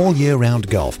 With all year-round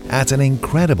golf at an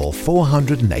incredible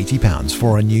 £480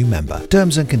 for a new member.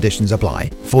 Terms and conditions apply.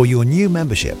 For your new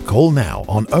membership, call now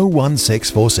on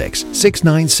 01646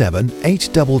 697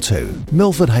 822.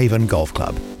 Milford Haven Golf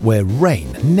Club, where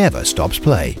rain never stops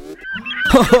play.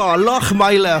 Oh,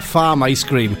 Lochmeyler Farm Ice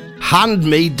Cream.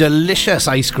 Handmade delicious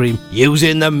ice cream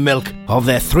using the milk of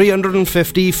their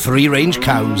 350 free-range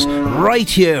cows right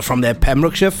here from their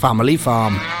Pembrokeshire family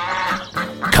farm.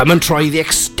 Come and try the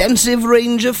extensive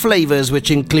range of flavours which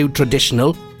include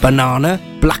traditional, banana,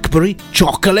 blackberry,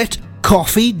 chocolate,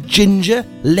 coffee, ginger,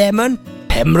 lemon,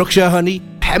 Pembrokeshire honey,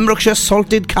 Pembrokeshire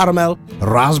salted caramel,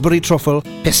 raspberry truffle,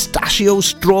 pistachio,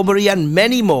 strawberry and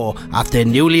many more at their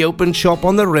newly opened shop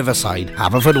on the Riverside,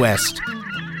 Haverfordwest.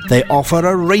 They offer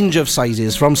a range of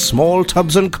sizes from small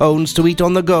tubs and cones to eat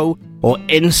on the go or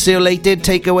insulated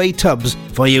takeaway tubs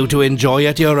for you to enjoy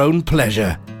at your own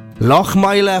pleasure.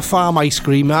 Lochmeyler Farm Ice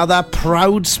Cream are the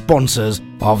proud sponsors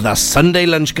of the Sunday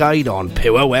Lunch Guide on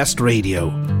Pure West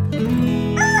Radio.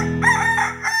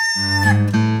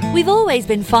 We've always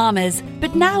been farmers,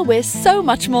 but now we're so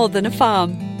much more than a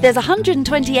farm. There's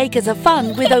 120 acres of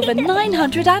fun with over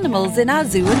 900 animals in our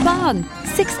zoo and barn.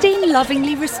 16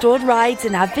 lovingly restored rides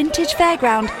in our vintage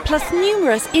fairground, plus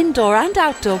numerous indoor and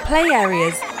outdoor play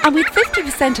areas. And with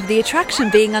 50% of the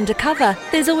attraction being undercover,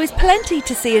 there's always plenty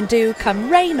to see and do come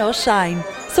rain or shine.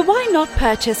 So why not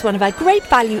purchase one of our great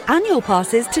value annual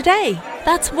passes today?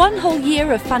 That's one whole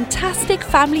year of fantastic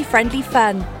family-friendly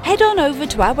fun. Head on over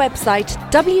to our website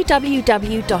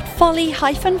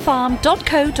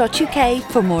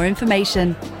www.folly-farm.co.uk for more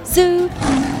information. Zoo,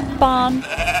 barn,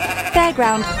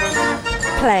 fairground,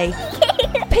 play.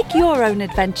 Pick your own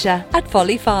adventure at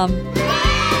Folly Farm.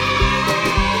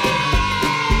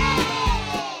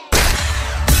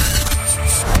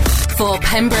 For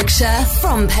Pembrokeshire,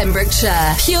 from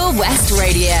Pembrokeshire, Pure West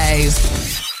Radio.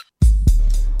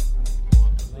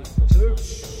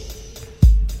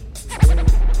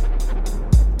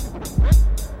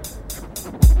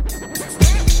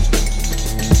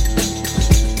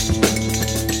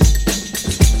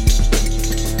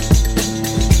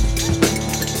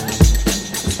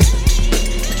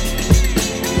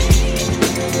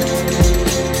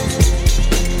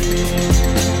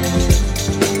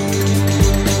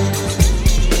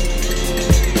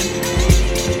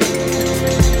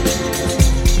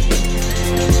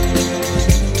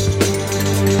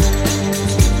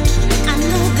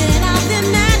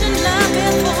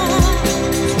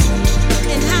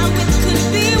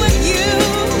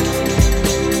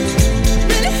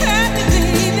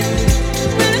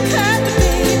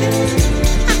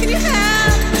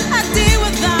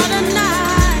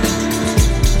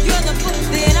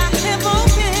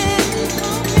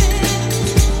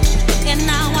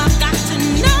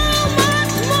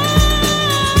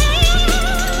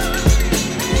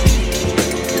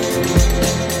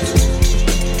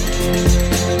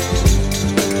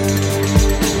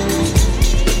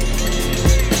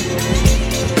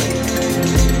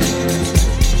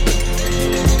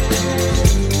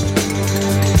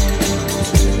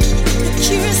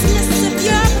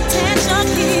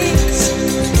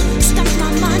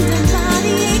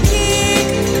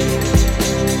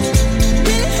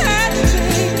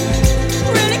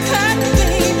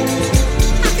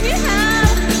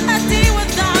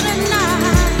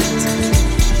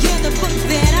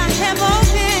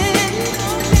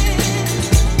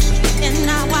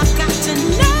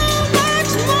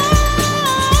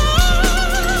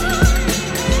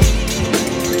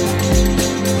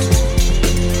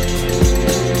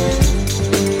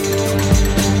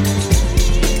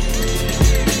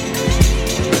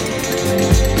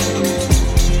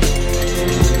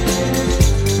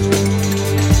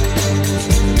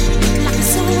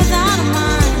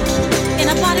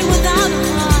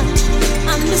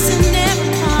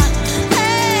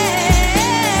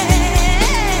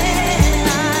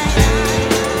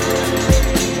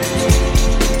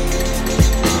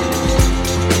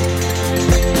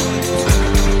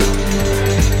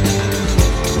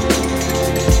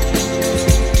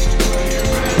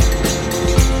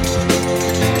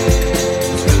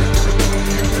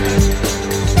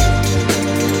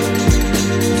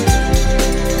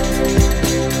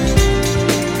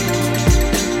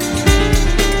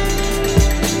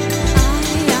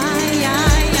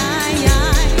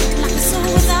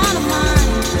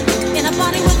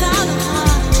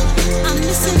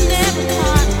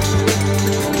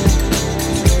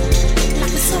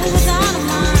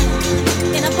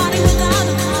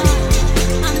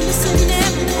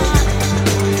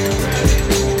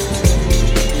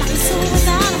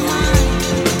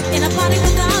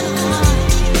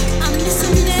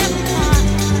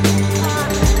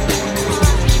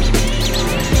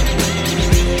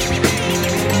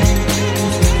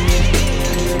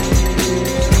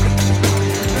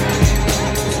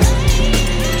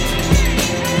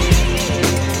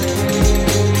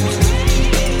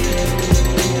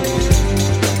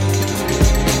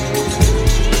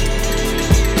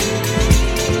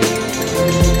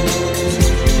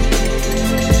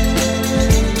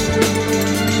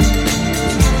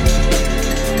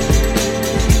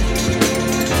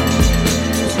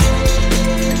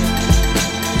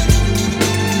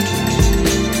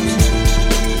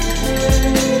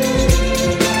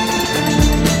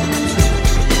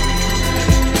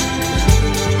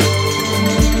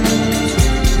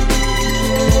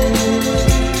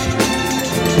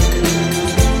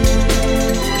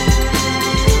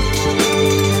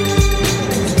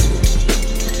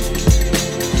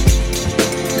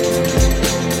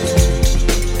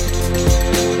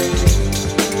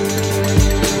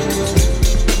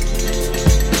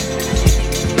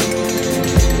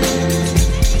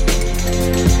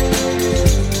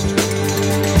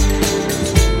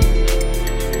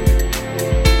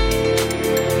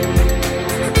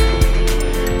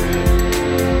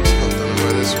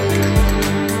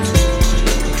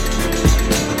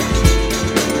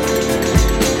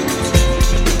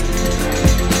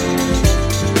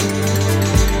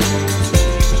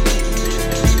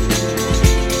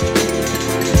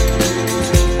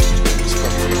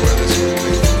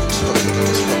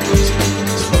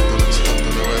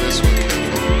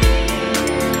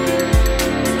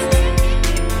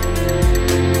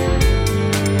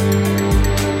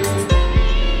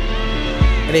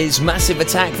 is Massive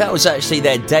Attack. That was actually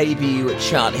their debut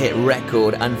chart hit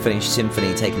record, Unfinished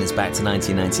Symphony, taking us back to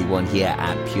 1991 here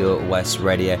at Pure West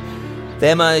Radio.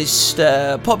 Their most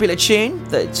popular tune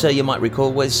that you might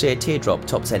recall was Teardrop,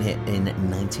 top 10 hit in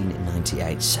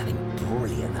 1998. Sounding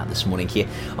brilliant that this morning here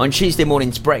on Tuesday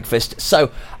morning's breakfast.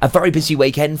 So, a very busy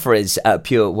weekend for us at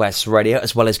Pure West Radio,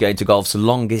 as well as going to golf's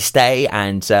longest day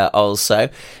and also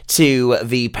to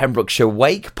the Pembrokeshire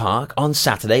Wake Park. On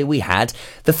Saturday, we had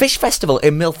the Fish Festival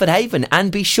in Milford Haven,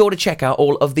 and be sure to check out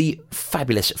all of the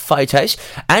fabulous photos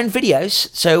and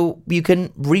videos so you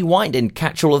can rewind and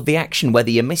catch all of the action,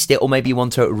 whether you missed it or maybe you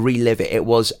want to relive it. It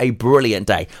was a brilliant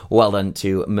day. Well done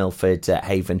to Milford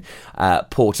Haven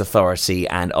Port Authority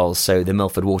and also the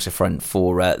Milford Waterfront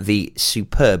for the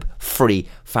superb free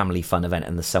family fun event,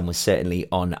 and the sun was certainly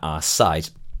on our side.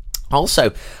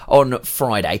 Also, on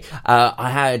Friday, I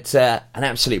had an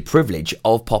absolute privilege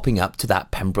of popping up to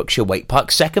that Pembrokeshire Wake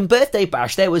Park second birthday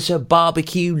bash. There was a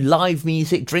barbecue, live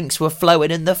music, drinks were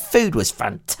flowing, and the food was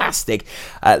fantastic.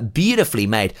 Beautifully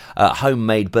made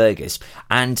homemade burgers.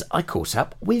 And I caught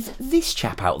up with this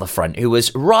chap out the front who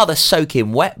was rather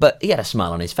soaking wet, but he had a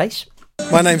smile on his face.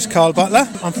 My name's Carl Butler.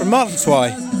 I'm from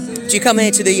Martenswye. Do you come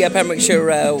here to the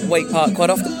Pembrokeshire Wake Park quite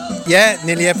often? Yeah,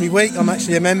 nearly every week. I'm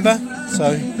actually a member.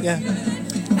 So, yeah.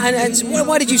 And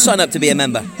why did you sign up to be a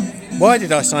member? Why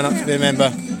did I sign up to be a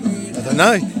member? I don't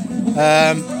know.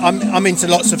 I'm into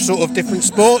lots of sort of different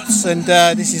sports, and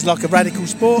this is like a radical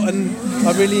sport, and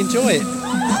I really enjoy it.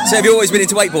 So have you always been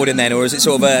into wakeboarding then, or is it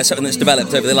sort of something that's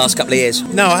developed over the last couple of years?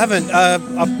 No, I haven't.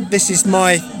 This is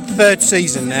my third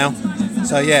season now,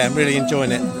 so yeah, I'm really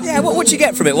enjoying it. Yeah, what do you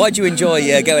get from it? Why do you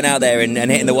enjoy going out there and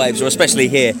hitting the waves, or especially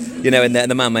here, in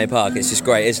the man-made park? It's just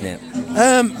great, isn't it?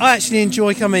 I actually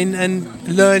enjoy coming and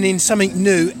learning something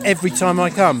new every time I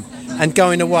come, and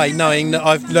going away knowing that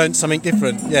I've learned something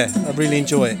different. Yeah, I really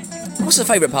enjoy it. What's the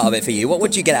favourite part of it for you?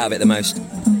 What do you get out of it the most?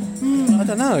 I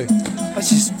don't know.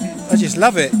 I just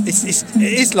love it.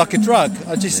 It is like a drug.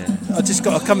 I just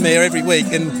got to come here every week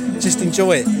and just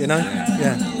enjoy it.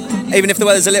 Yeah. Even if the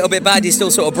weather's a little bit bad, you still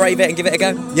sort of brave it and give it a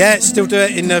go? Yeah, still do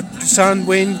it in the sun,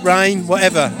 wind, rain,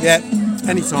 whatever. Yeah,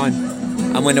 anytime.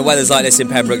 And when the weather's like this in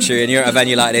Pembrokeshire and you're at a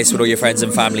venue like this with all your friends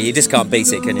and family, you just can't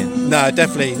beat it, can you? No,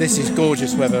 definitely. This is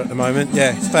gorgeous weather at the moment.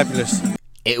 Yeah, it's fabulous.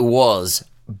 It was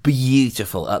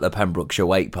beautiful at the Pembrokeshire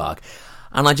Wake Park.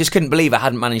 And I just couldn't believe I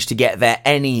hadn't managed to get there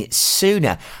any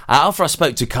sooner. After I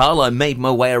spoke to Carl, I made my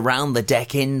way around the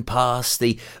deck-in, past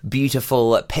the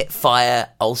beautiful pit fire,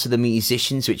 also the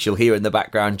musicians, which you'll hear in the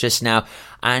background just now.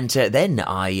 And then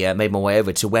I made my way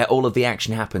over to where all of the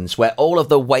action happens, where all of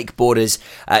the wakeboarders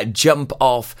jump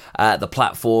off the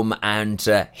platform and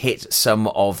hit some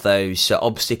of those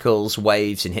obstacles,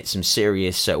 waves, and hit some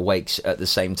serious wakes at the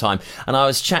same time. And I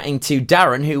was chatting to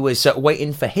Darren, who was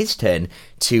waiting for his turn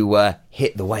to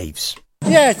hit the waves.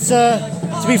 Yeah, it's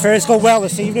to be fair, it's gone well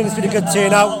this evening. It's been a good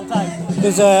turnout.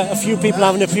 There's a few people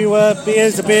having a few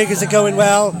beers. The burgers are going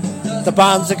well. The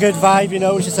band's a good vibe,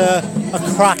 It's just a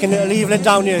cracking little evening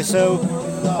down here. So,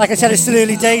 like I said, it's still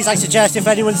early days. I suggest if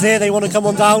anyone's there, they want to come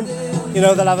on down.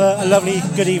 They'll have a lovely,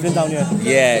 good evening down here.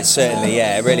 Yeah, certainly.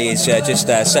 Yeah, it really is just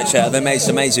such an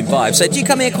amazing vibe. So, do you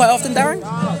come here quite often, Darren?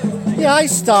 Yeah, I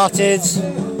started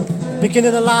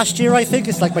beginning of last year, I think.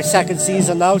 It's like my second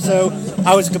season now, so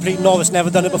I was a complete novice,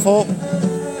 never done it before.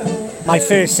 My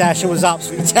first session was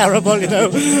absolutely terrible,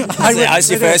 That's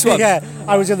your first one? Yeah,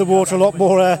 I was in the water a lot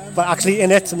more, but actually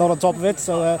in it and not on top of it.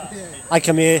 So I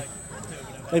come here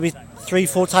maybe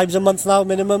 3-4 times a month now,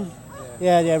 minimum.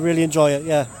 Yeah, really enjoy it,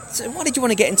 yeah. So why did you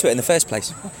want to get into it in the first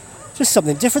place? Just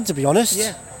something different, to be honest.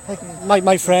 Yeah.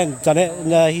 My friend done it,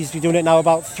 and he's been doing it now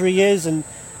about 3 years, and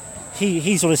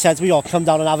he sort of said to me, come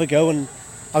down and have a go, and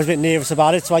I was a bit nervous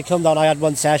about it, so I come down, I had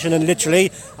one session, and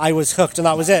literally I was hooked, and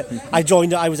that was it. I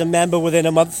joined it, I was a member within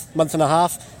a month and a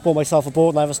half, bought myself a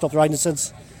board, and I haven't stopped riding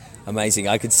since. Amazing.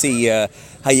 I could see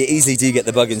how you easily do get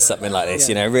the bug in something like this,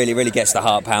 really gets the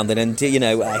heart pounding. And,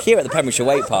 here at the Pembrokeshire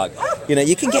Wake Park,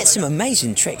 you can get some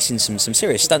amazing tricks and some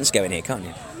serious stunts going here, can't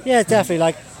you? Yeah,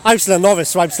 definitely. I'm still a novice,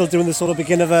 so I'm still doing the sort of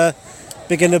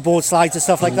beginner board slides and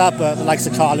stuff like that, but the likes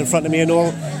of Carl in front of me and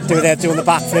all, they're doing the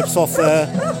backflips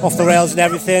off the rails and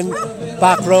everything,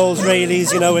 back rolls,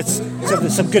 railies,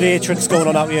 it's some good air tricks going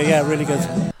on out here, yeah, really good.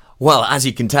 Well, as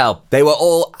you can tell, they were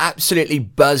all absolutely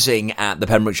buzzing at the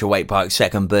Pembrokeshire Wake Park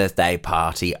second birthday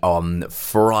party on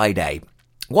Friday.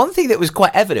 One thing that was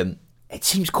quite evident It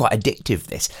seems quite addictive,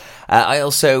 this. I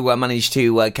also managed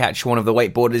to catch one of the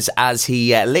wakeboarders as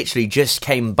he literally just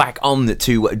came back on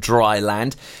to dry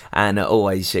land, and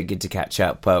always good to catch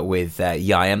up with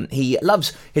Yayam. He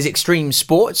loves his extreme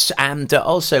sports, and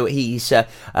also he's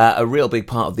a real big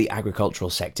part of the agricultural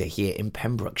sector here in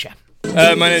Pembrokeshire.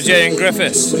 My name's Ian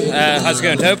Griffiths. How's it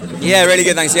going, Tobe? Yeah, really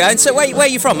good, thanks. Yeah. And so, where are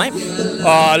you from, mate?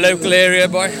 Oh, local area,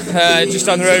 boy. Just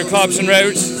down the road, Clobson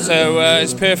Road. So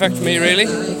it's perfect for me, really.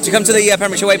 Do you come to the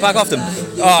Pembrokeshire Wake Park often?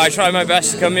 Oh, I try my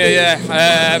best to come here.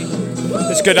 Yeah.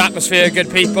 There's good atmosphere,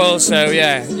 good people. So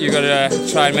yeah, you got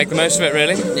to try and make the most of it,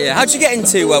 really. Yeah. How'd you get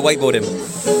into wakeboarding?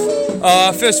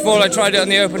 First of all, I tried it on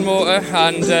the open water,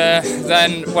 and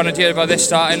then when I heard about this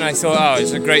starting, I thought, oh,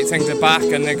 it's a great thing to back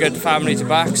and a good family to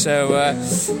back. So,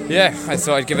 yeah, I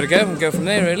thought I'd give it a go and go from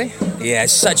there, really. Yeah,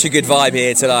 it's such a good vibe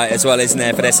here tonight as well, isn't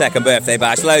there, for their second birthday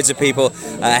bash? Loads of people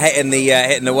hitting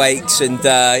the wakes, and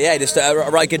yeah, just a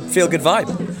right good feel-good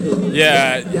vibe.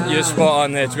 Yeah, you're spot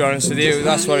on there, to be honest with you.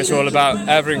 That's what it's all about.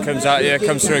 Everyone comes out here,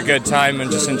 comes through a good time and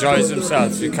just enjoys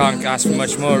themselves. You can't ask for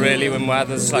much more, really, when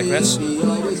weather's like this.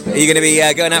 Are you going to be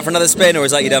going out for another spin, or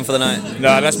is that you done for the night?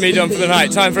 No, that's me done for the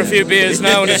night. Time for a few beers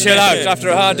now and to chill out after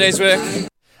a hard day's work.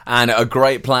 And a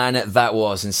great plan that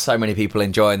was, and so many people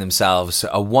enjoying themselves.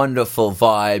 A wonderful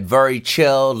vibe, very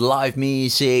chilled, live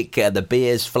music, the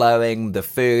beers flowing, the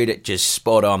food just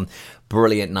spot on.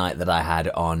 Brilliant night that I had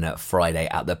on Friday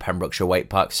at the Pembrokeshire Wake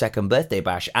Park second birthday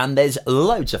bash, and there's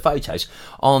loads of photos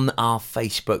on our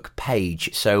Facebook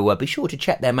page, so be sure to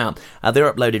check them out. They're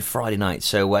uploaded Friday night,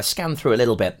 so scan through a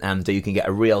little bit and you can get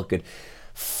a real good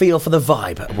feel for the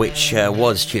vibe, which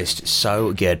was just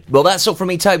so good. Well, that's all from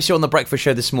me, Topes, here on The Breakfast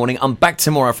Show this morning. I'm back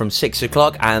tomorrow from 6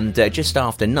 o'clock, and just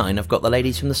after 9 I've got the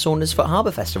ladies from the Saundersfoot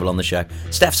Harbour Festival on the show.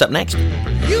 Steph's up next.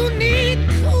 You need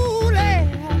cool air,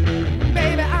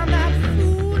 baby, I'm not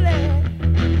fooling.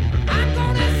 I'm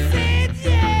gonna send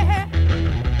you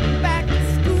back to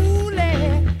school,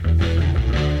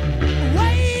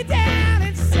 way down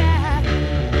inside.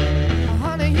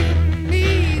 Honey, you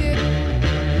need it.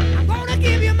 I'm gonna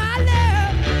give you my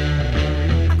love.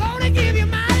 I'm gonna give you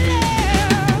my love.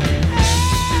 Oh,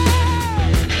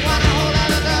 want a whole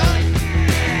lot of love.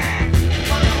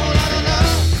 Want a whole lot of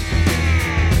love.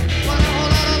 Want a whole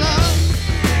lot of love.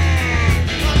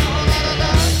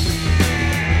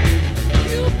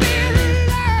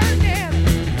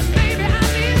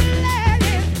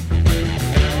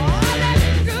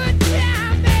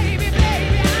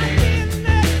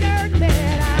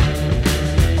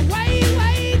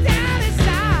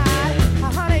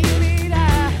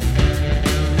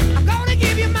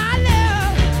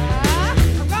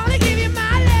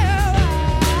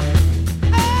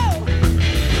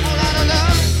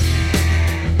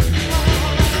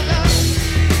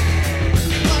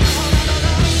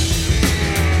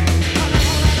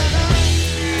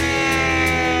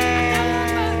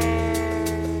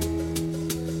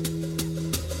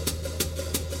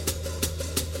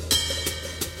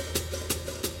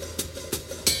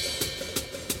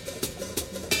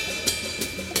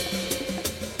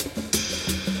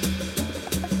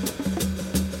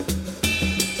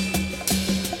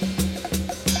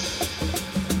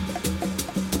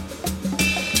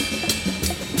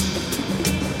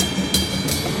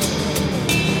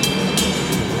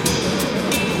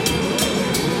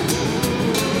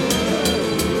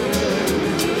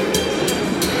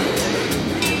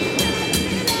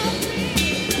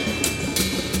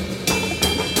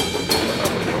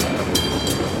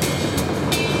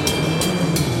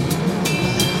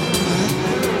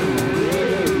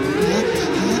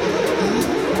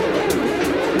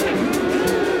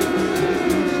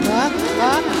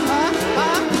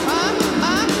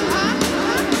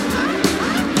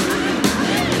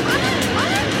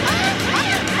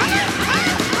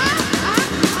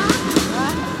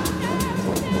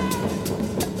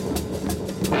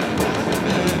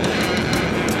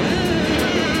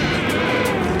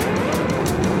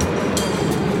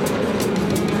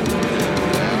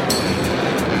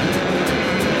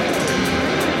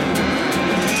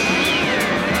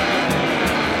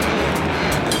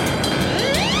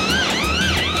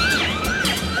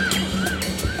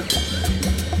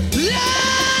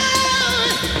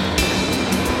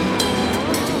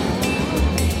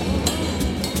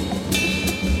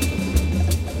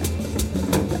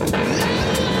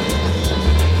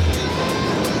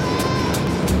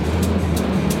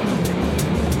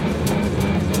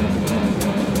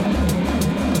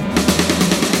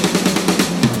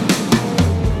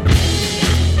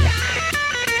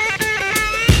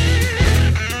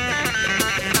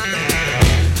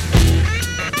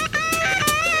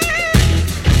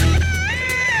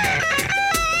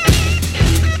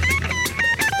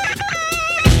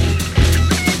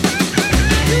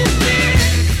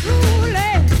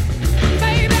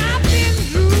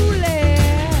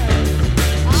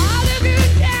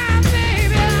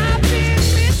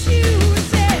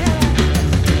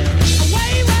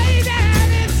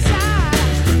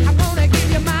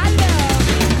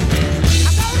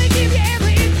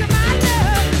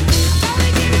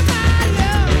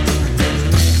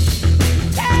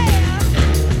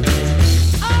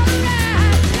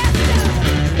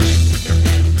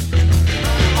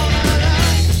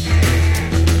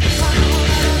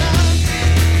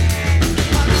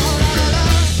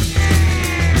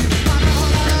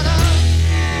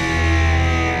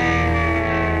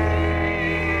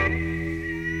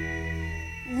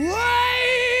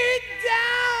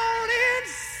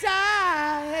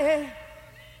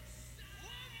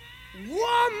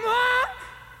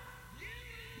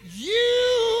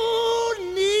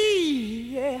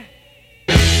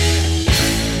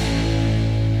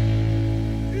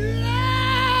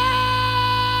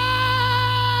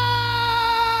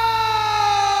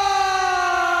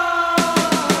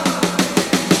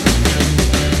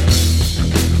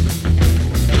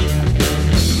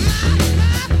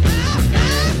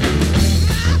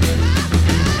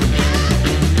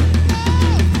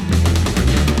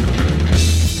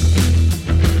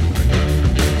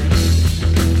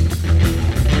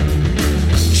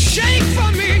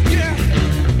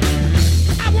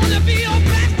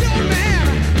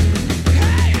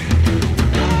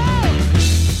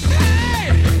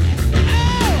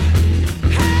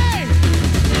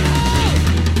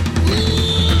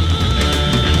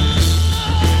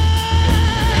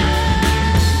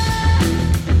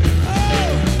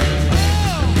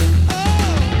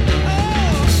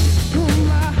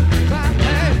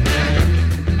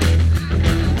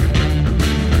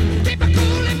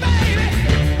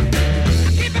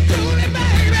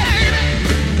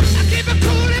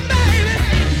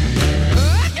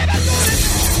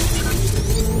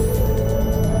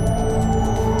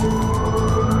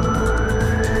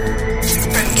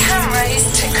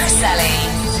 Selly.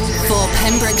 For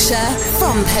Pembrokeshire,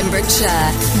 from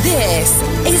Pembrokeshire, this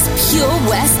is Pure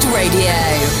West Radio.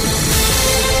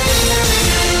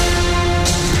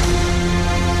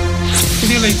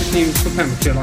 With your latest news for Pembrokeshire,